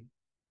study.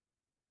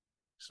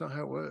 It's not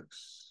how it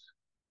works.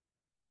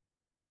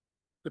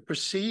 The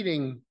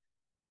preceding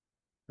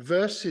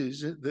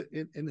verses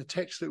in the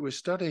text that we're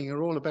studying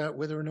are all about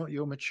whether or not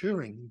you're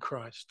maturing in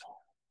Christ.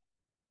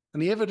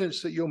 And the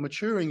evidence that you're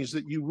maturing is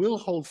that you will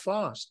hold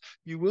fast.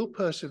 You will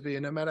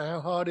persevere no matter how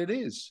hard it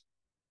is.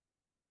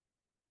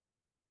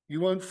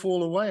 You won't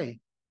fall away.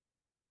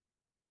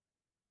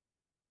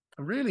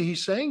 And really,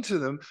 he's saying to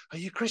them, are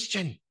you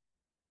Christian?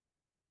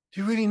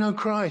 Do you really know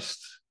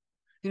Christ?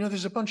 You know,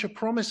 there's a bunch of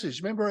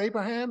promises. Remember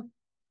Abraham?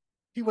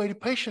 He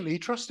waited patiently. He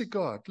trusted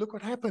God. Look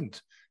what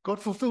happened. God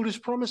fulfilled his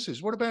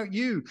promises. What about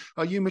you?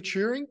 Are you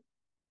maturing?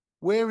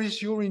 Where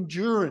is your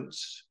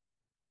endurance?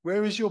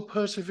 Where is your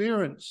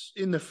perseverance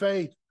in the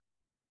faith?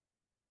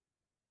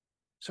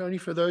 It's only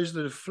for those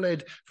that have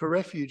fled for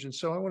refuge. And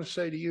so I want to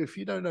say to you, if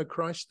you don't know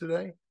Christ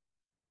today,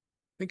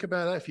 think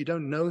about that. If you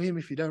don't know him,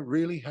 if you don't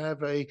really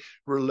have a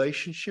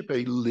relationship,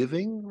 a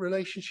living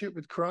relationship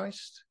with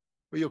Christ,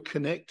 where you're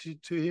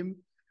connected to him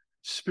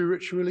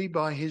spiritually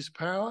by his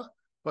power,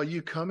 by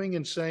you coming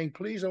and saying,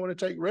 please, I want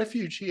to take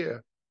refuge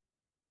here.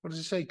 What does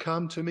it say?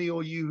 Come to me,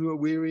 all you who are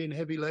weary and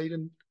heavy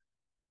laden.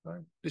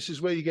 Right? This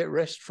is where you get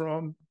rest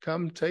from.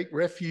 Come take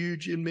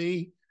refuge in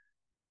me.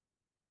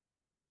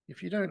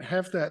 If you don't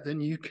have that, then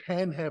you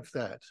can have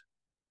that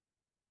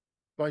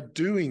by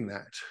doing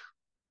that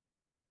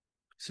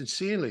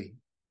sincerely.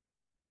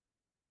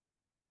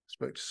 I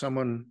spoke to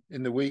someone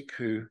in the week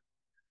who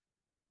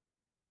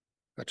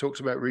I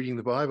talked about reading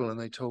the Bible, and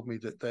they told me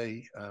that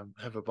they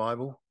have a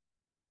Bible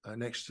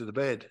next to the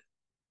bed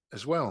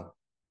as well.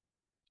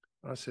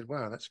 And I said,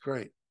 wow, that's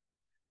great.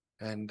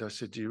 And I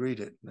said, do you read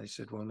it? And they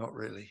said, well, not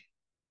really.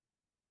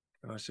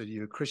 And I said, are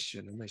you a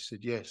Christian? And they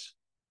said, yes.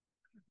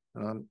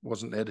 And I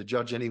wasn't there to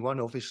judge anyone,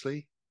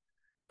 obviously,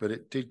 but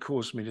it did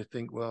cause me to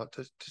think, well,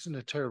 it isn't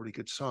a terribly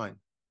good sign.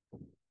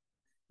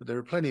 But there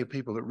are plenty of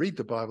people that read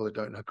the Bible that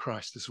don't know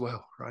Christ as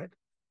well, right?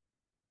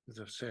 As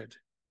I've said.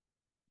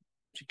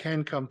 But you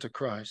can come to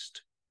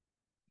Christ.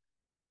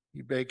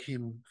 You beg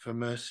him for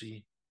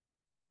mercy.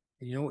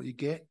 And you know what you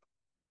get?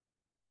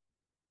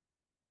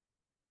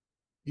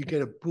 You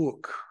get a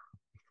book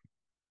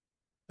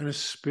and a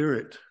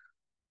spirit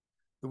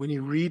that when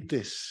you read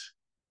this,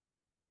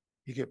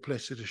 you get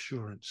blessed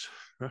assurance,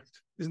 right?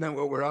 Isn't that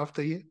what we're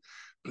after here?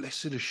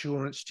 Blessed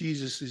assurance,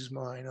 Jesus is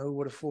mine. Oh,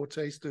 what a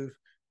foretaste of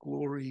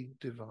glory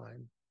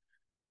divine.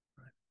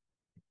 Right?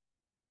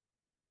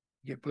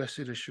 You get blessed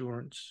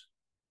assurance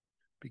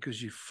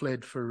because you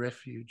fled for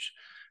refuge.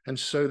 And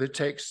so the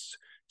text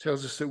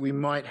tells us that we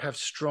might have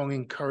strong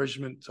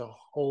encouragement to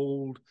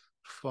hold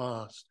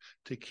fast,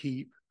 to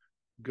keep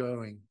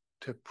going,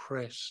 to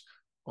press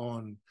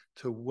on,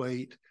 to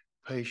wait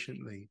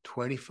patiently.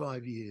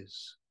 25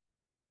 years.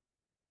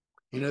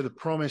 You know, the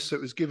promise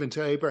that was given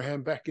to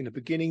Abraham back in the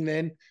beginning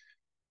then,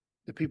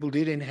 the people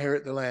did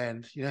inherit the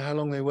land. You know how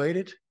long they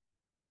waited?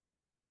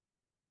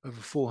 Over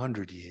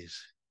 400 years.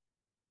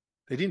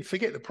 They didn't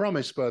forget the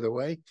promise, by the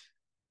way.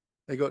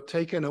 They got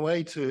taken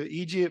away to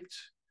Egypt.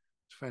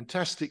 It's a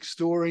fantastic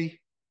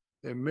story.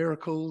 There are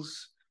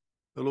miracles.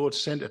 The Lord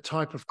sent a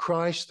type of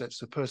Christ, that's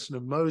the person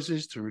of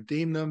Moses, to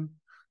redeem them.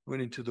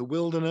 Went into the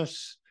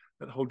wilderness.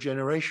 That whole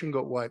generation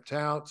got wiped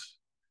out.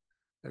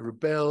 They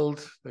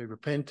rebelled, they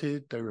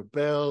repented, they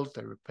rebelled,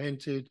 they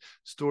repented.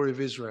 Story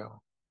of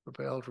Israel.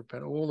 Rebelled,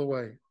 repented, all the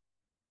way.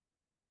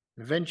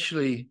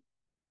 Eventually,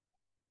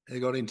 they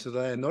got into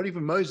there. Not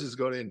even Moses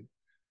got in.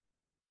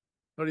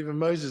 Not even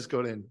Moses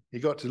got in. He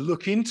got to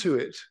look into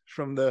it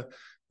from the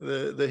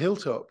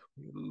hilltop.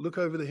 Look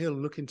over the hill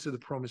and look into the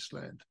promised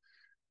land.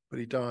 But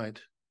he died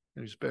and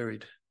he was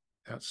buried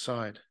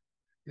outside,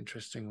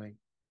 interestingly.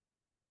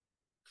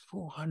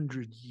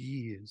 400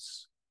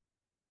 years.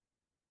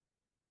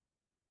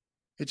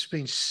 It's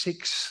been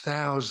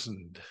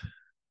 6,000.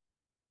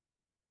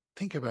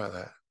 Think about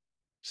that,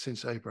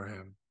 since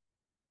Abraham.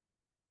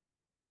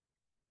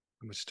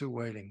 And we're still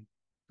waiting.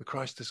 The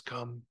Christ has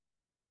come,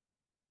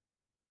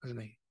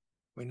 hasn't he?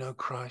 We know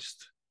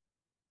Christ.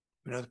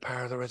 We know the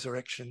power of the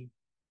resurrection.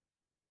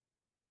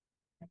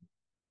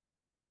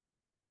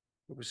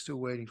 but we're still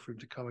waiting for him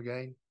to come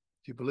again.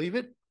 Do you believe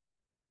it?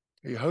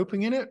 Are you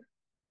hoping in it?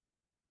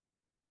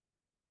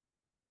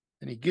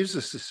 And he gives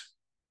us this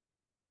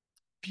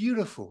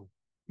beautiful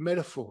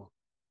metaphor.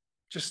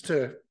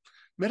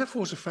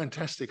 Metaphors are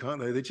fantastic,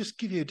 aren't they? They just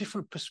give you a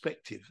different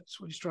perspective.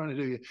 That's what he's trying to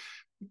do here.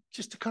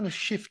 Just to kind of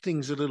shift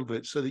things a little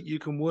bit so that you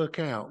can work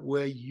out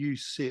where you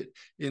sit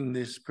in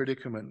this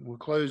predicament. We'll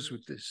close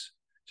with this.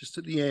 Just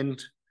at the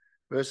end,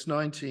 verse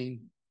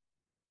 19,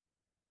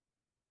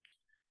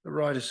 the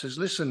writer says,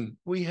 listen,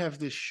 we have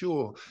this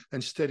sure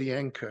and steady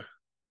anchor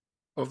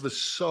of the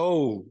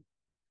soul,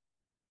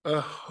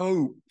 a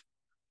hope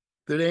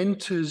that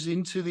enters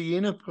into the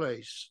inner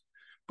place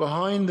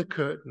behind the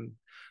curtain,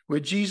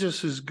 where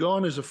Jesus has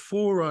gone as a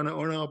forerunner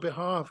on our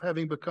behalf,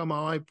 having become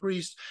a high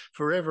priest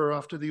forever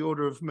after the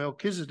order of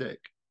Melchizedek.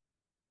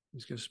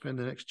 He's going to spend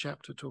the next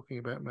chapter talking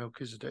about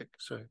Melchizedek,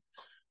 so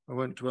I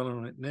won't dwell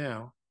on it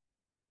now.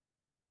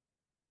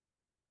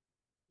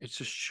 It's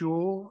a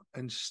sure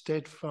and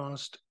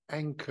steadfast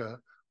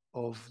anchor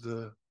of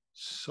the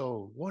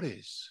soul. What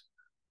is?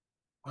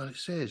 Well, it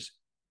says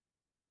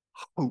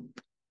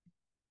hope.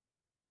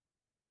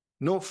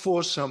 Not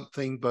for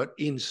something, but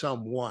in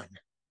someone,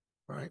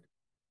 right?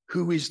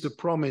 Who is the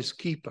promise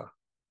keeper,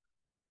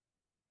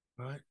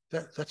 right?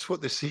 That's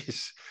what this is.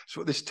 That's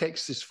what this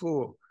text is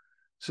for.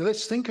 So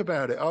let's think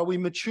about it. Are we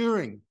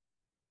maturing?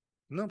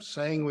 I'm not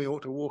saying we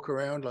ought to walk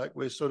around like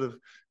we're sort of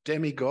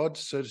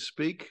demigods, so to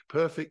speak,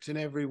 perfect in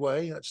every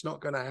way. That's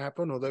not going to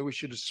happen, although we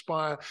should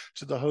aspire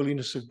to the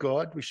holiness of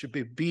God. We should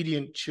be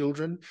obedient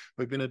children.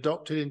 We've been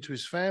adopted into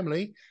his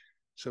family,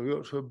 so we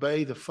ought to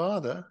obey the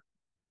Father.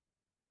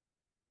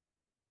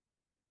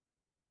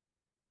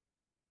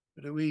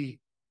 But are we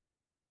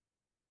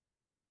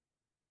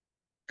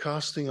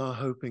casting our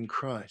hope in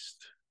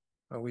Christ?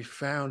 Are we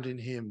found in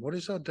him? What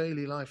is our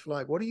daily life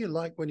like? What are you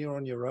like when you're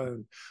on your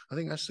own? I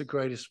think that's the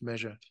greatest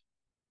measure,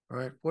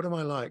 right? What am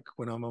I like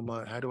when I'm on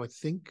my own? How do I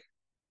think?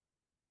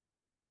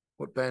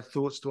 What bad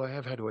thoughts do I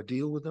have? How do I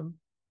deal with them?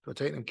 Do I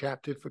take them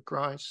captive for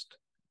Christ?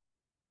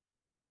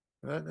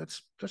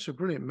 That's a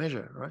brilliant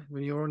measure, right?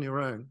 When you're on your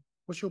own.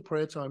 What's your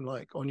prayer time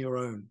like on your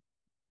own?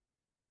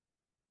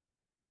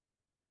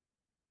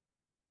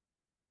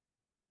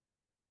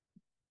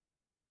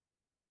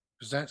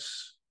 Because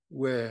that's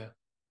where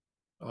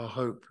our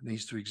hope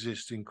needs to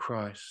exist, in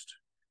Christ,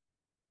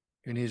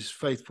 in his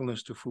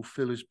faithfulness to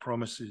fulfill his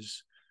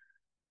promises.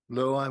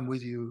 Lo, I'm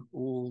with you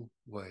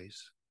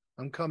always.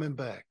 I'm coming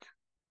back.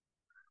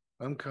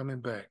 I'm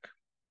coming back.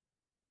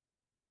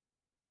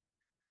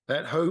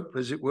 That hope,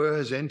 as it were,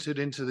 has entered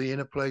into the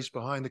inner place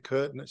behind the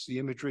curtain. It's the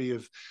imagery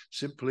of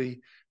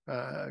simply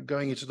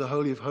going into the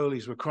Holy of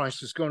Holies, where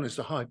Christ has gone as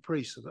the high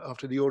priest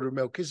after the order of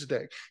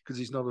Melchizedek, because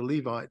he's not a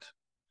Levite.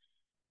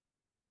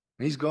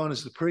 And he's gone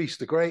as the priest,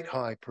 the great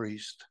high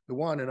priest, the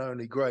one and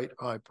only great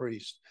high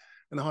priest.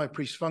 And the high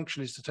priest's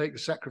function is to take the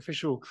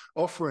sacrificial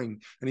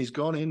offering. And he's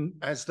gone in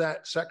as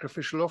that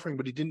sacrificial offering,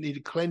 but he didn't need to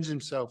cleanse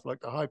himself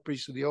like the high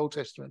priest of the Old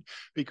Testament,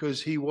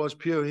 because he was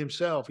pure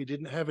himself. He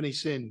didn't have any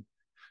sin.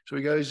 So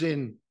he goes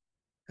in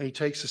and he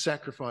takes the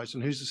sacrifice.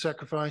 And who's the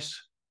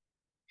sacrifice?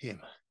 Him.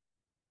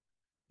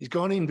 He's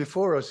gone in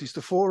before us. He's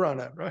the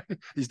forerunner, right?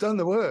 He's done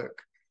the work.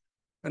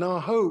 And our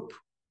hope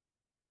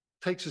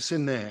takes us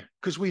in there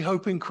because we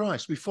hope in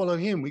Christ. We follow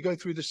him. We go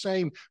through the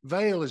same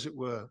veil, as it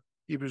were.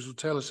 Hebrews will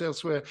tell us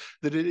elsewhere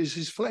that it is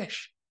his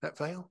flesh, that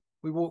veil.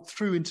 We walk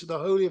through into the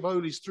Holy of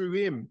Holies through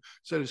him,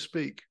 so to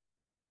speak.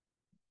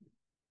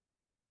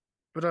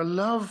 But I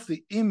love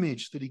the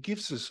image that he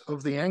gives us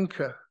of the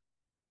anchor.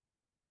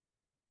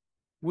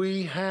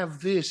 We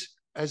have this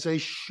as a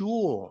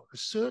sure, a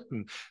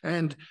certain,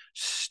 and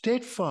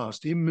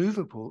steadfast,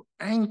 immovable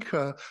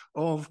anchor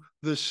of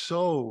the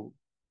soul.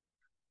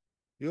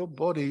 Your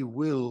body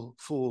will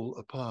fall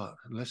apart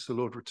unless the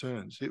Lord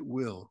returns. It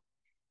will.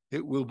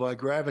 It will, by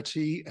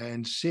gravity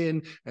and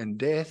sin and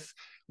death,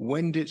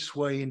 wend its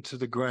way into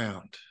the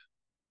ground.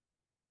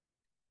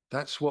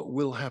 That's what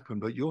will happen.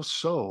 But your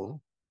soul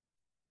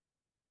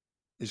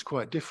is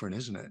quite different,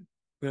 isn't it?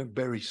 We don't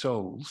bury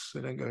souls.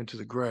 They don't go into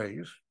the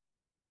grave.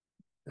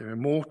 They're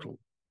immortal,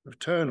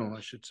 eternal,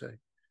 I should say.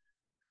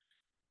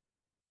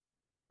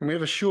 And we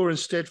have a sure and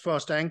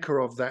steadfast anchor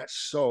of that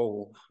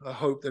soul, a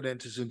hope that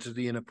enters into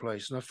the inner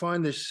place. And I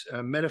find this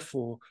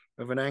metaphor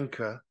of an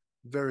anchor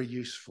very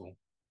useful.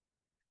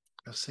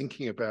 I was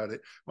thinking about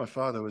it. My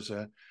father was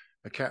a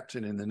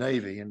captain in the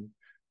Navy and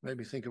made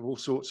me think of all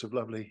sorts of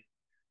lovely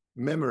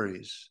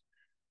memories.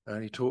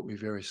 And he taught me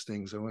various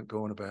things. I won't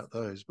go on about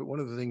those. But one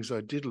of the things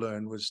I did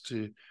learn was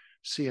to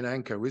see an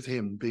anchor with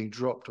him being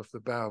dropped off the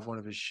bow of one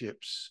of his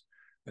ships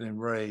and then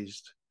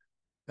raised.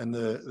 And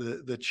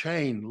the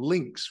chain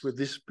links with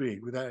this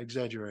big, without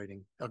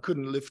exaggerating. I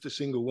couldn't lift a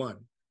single one.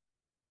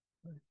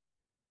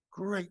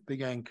 Great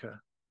big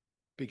anchor,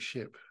 big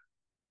ship.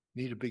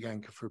 Need a big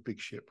anchor for a big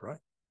ship, right?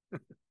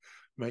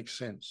 Makes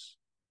sense.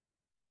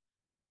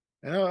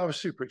 And I was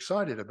super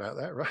excited about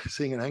that, right?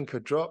 Seeing an anchor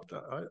dropped.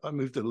 I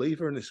moved the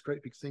lever and this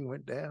great big thing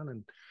went down,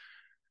 and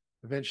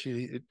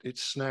eventually it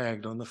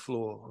snagged on the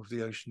floor of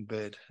the ocean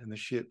bed, and the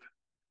ship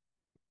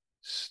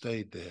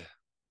stayed there.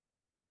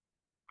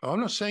 I'm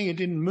not saying it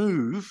didn't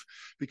move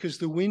because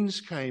the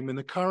winds came and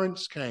the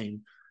currents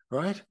came,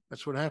 right?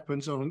 That's what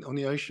happens on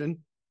the ocean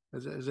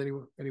as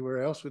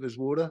anywhere else where there's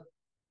water,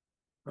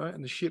 right?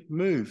 And the ship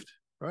moved,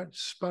 right?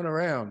 Spun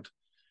around.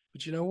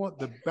 But you know what?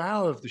 The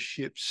bow of the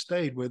ship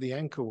stayed where the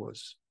anchor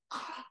was,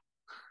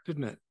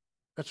 didn't it?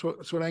 That's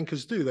what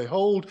anchors do. They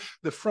hold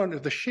the front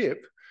of the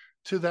ship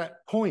to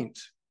that point.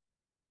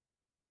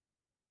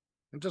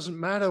 It doesn't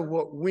matter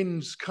what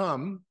winds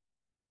come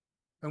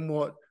and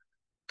what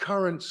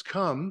currents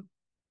come,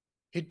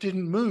 it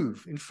didn't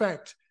move. In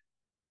fact,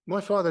 my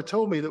father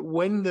told me that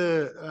when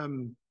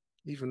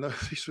even though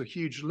these were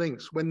huge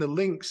links, when the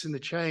links in the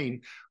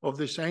chain of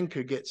this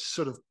anchor gets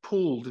sort of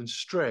pulled and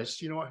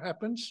stressed, you know what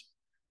happens?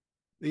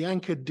 The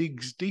anchor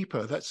digs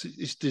deeper.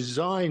 It's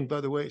designed,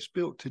 by the way it's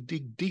built, to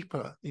dig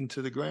deeper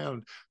into the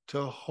ground,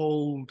 to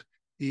hold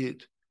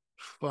it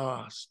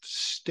fast,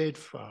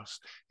 steadfast,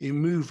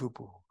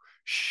 immovable,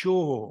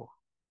 sure.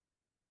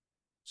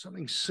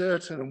 Something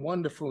certain and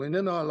wonderful. And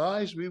in our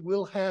lives, we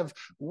will have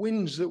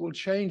winds that will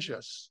change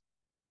us.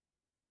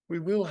 We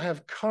will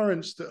have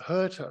currents that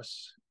hurt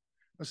us.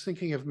 I was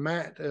thinking of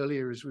Matt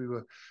earlier as we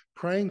were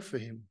praying for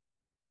him.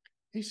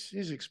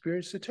 He's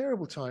experienced a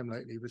terrible time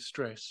lately with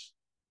stress.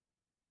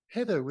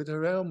 Heather with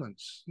her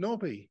ailments,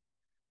 Nobby.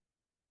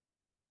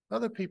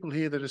 Other people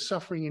here that are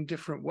suffering in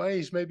different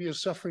ways. Maybe you're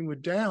suffering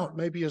with doubt.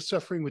 Maybe you're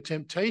suffering with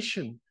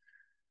temptation.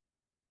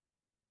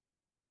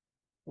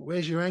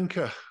 Where's your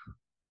anchor?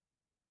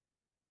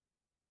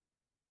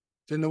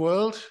 It's in the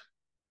world.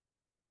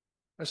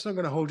 That's not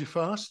going to hold you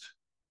fast,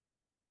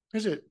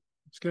 is it?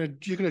 You're going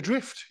to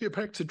drift. You're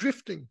back to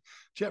drifting.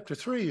 Chapter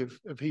 3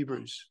 of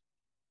Hebrews.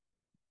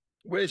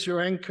 Where's your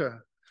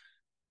anchor?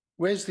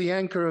 Where's the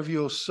anchor of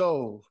your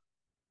soul?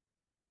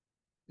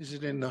 Is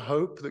it in the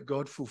hope that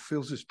God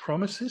fulfills his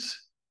promises?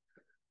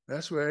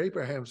 That's where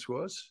Abraham's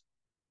was.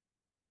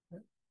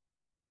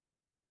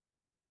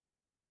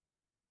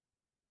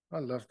 I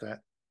love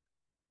that.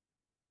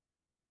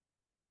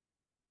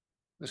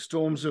 The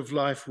storms of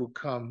life will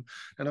come.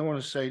 And I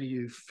want to say to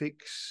you,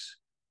 fix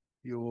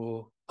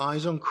your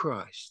eyes on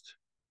Christ.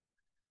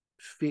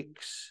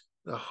 Fix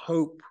the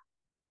hope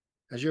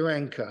as your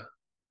anchor.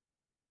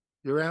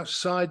 You're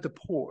outside the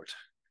port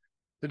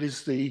that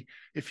is the,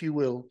 if you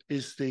will,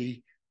 is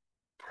the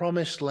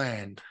promised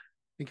land.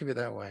 Think of it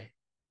that way.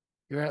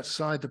 You're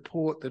outside the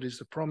port that is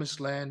the promised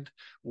land,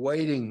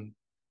 waiting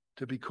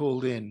to be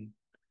called in.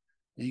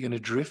 Are you going to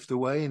drift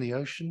away in the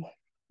ocean? Or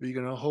are you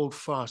going to hold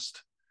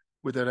fast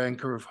with that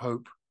anchor of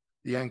hope,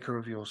 the anchor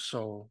of your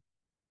soul?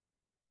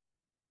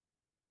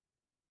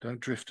 Don't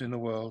drift in the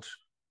world.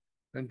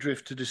 Don't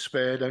drift to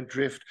despair. Don't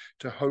drift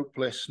to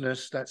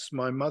hopelessness. That's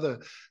my mother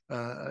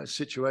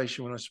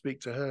situation. When I speak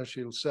to her,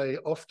 she'll say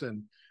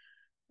often,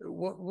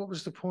 what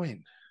was the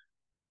point?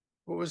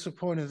 What was the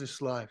point of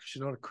this life?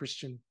 She's not a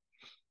Christian.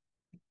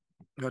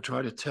 I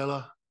try to tell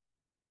her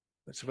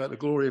it's about the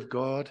glory of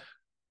God.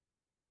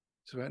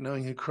 It's about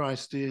knowing who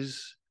Christ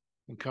is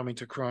and coming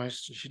to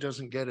Christ. She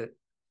doesn't get it.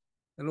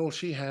 And all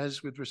she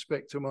has with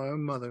respect to my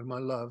own mother, my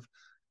love,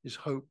 is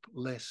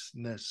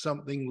hopelessness,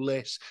 something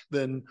less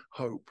than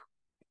hope.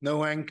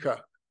 No anchor,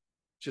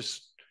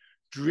 just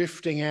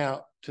drifting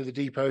out to the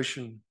deep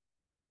ocean.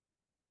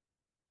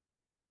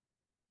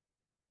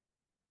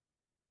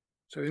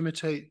 So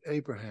imitate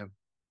Abraham.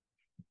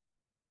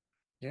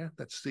 Yeah,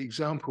 that's the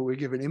example we're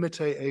given.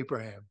 Imitate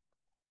Abraham.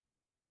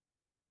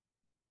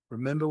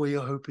 Remember where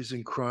your hope is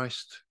in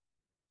Christ.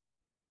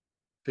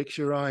 Fix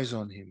your eyes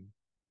on him.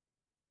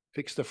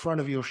 Fix the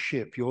front of your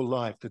ship, your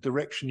life, the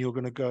direction you're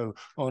going to go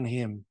on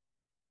him.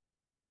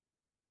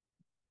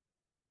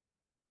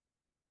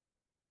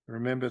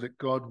 Remember that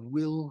God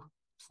will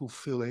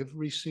fulfill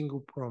every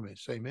single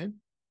promise. Amen?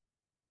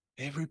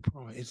 Every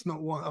promise. It's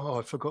not one. Oh,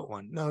 I forgot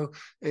one. No,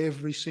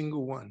 every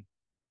single one.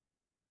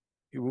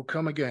 He will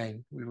come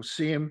again. We will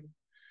see him.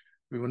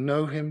 We will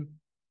know him.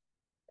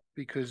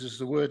 Because as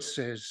the word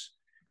says,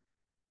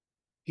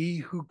 he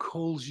who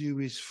calls you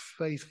is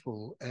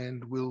faithful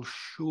and will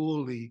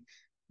surely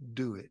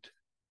do it.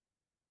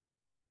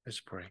 Let's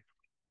pray.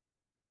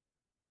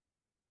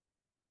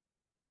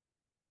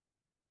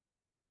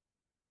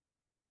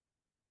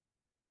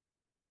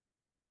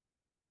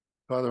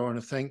 Father, I want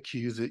to thank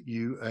you that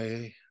you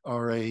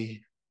are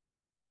a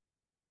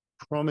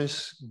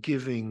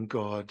promise-giving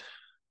God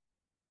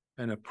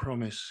and a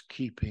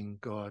promise-keeping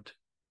God.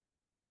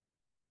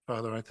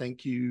 Father, I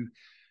thank you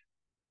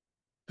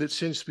that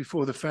since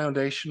before the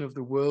foundation of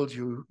the world,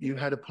 you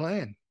had a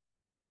plan.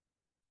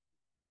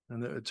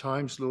 And that at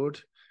times, Lord,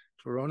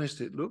 if we're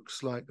honest, it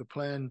looks like the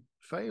plan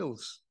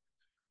fails.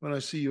 When I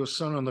see your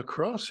son on the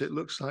cross, it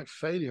looks like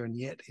failure, and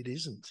yet it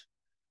isn't.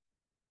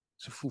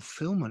 It's a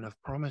fulfillment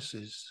of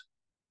promises.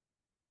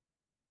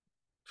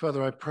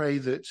 Father, I pray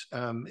that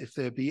if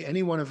there be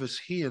any one of us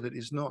here that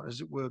is not,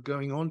 as it were,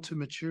 going on to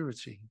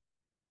maturity,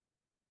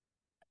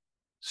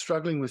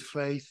 struggling with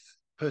faith,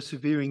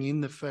 persevering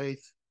in the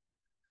faith,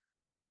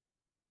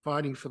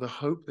 fighting for the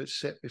hope that's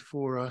set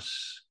before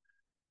us,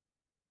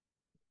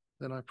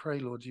 then I pray,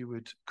 Lord, you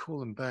would call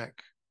them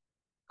back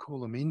call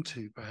them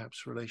into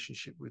perhaps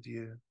relationship with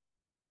you.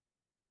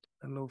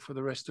 And Lord, for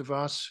the rest of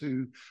us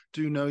who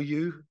do know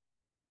you,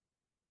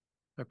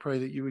 I pray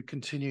that you would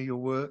continue your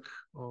work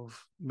of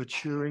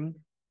maturing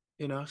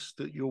in us,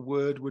 that your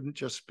word wouldn't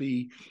just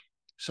be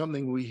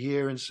something we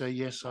hear and say,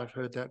 yes, I've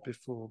heard that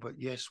before, but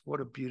yes, what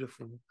a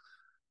beautiful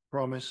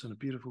promise and a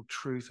beautiful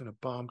truth and a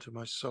balm to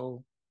my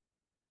soul.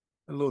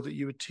 And Lord, that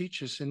you would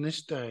teach us in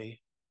this day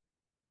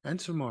and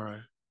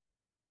tomorrow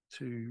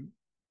to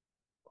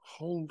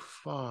hold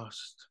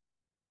fast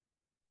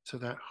to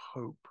that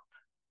hope,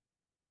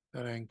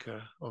 that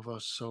anchor of our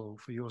soul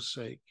for your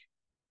sake.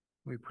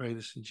 We pray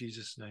this in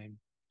Jesus' name.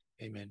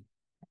 Amen.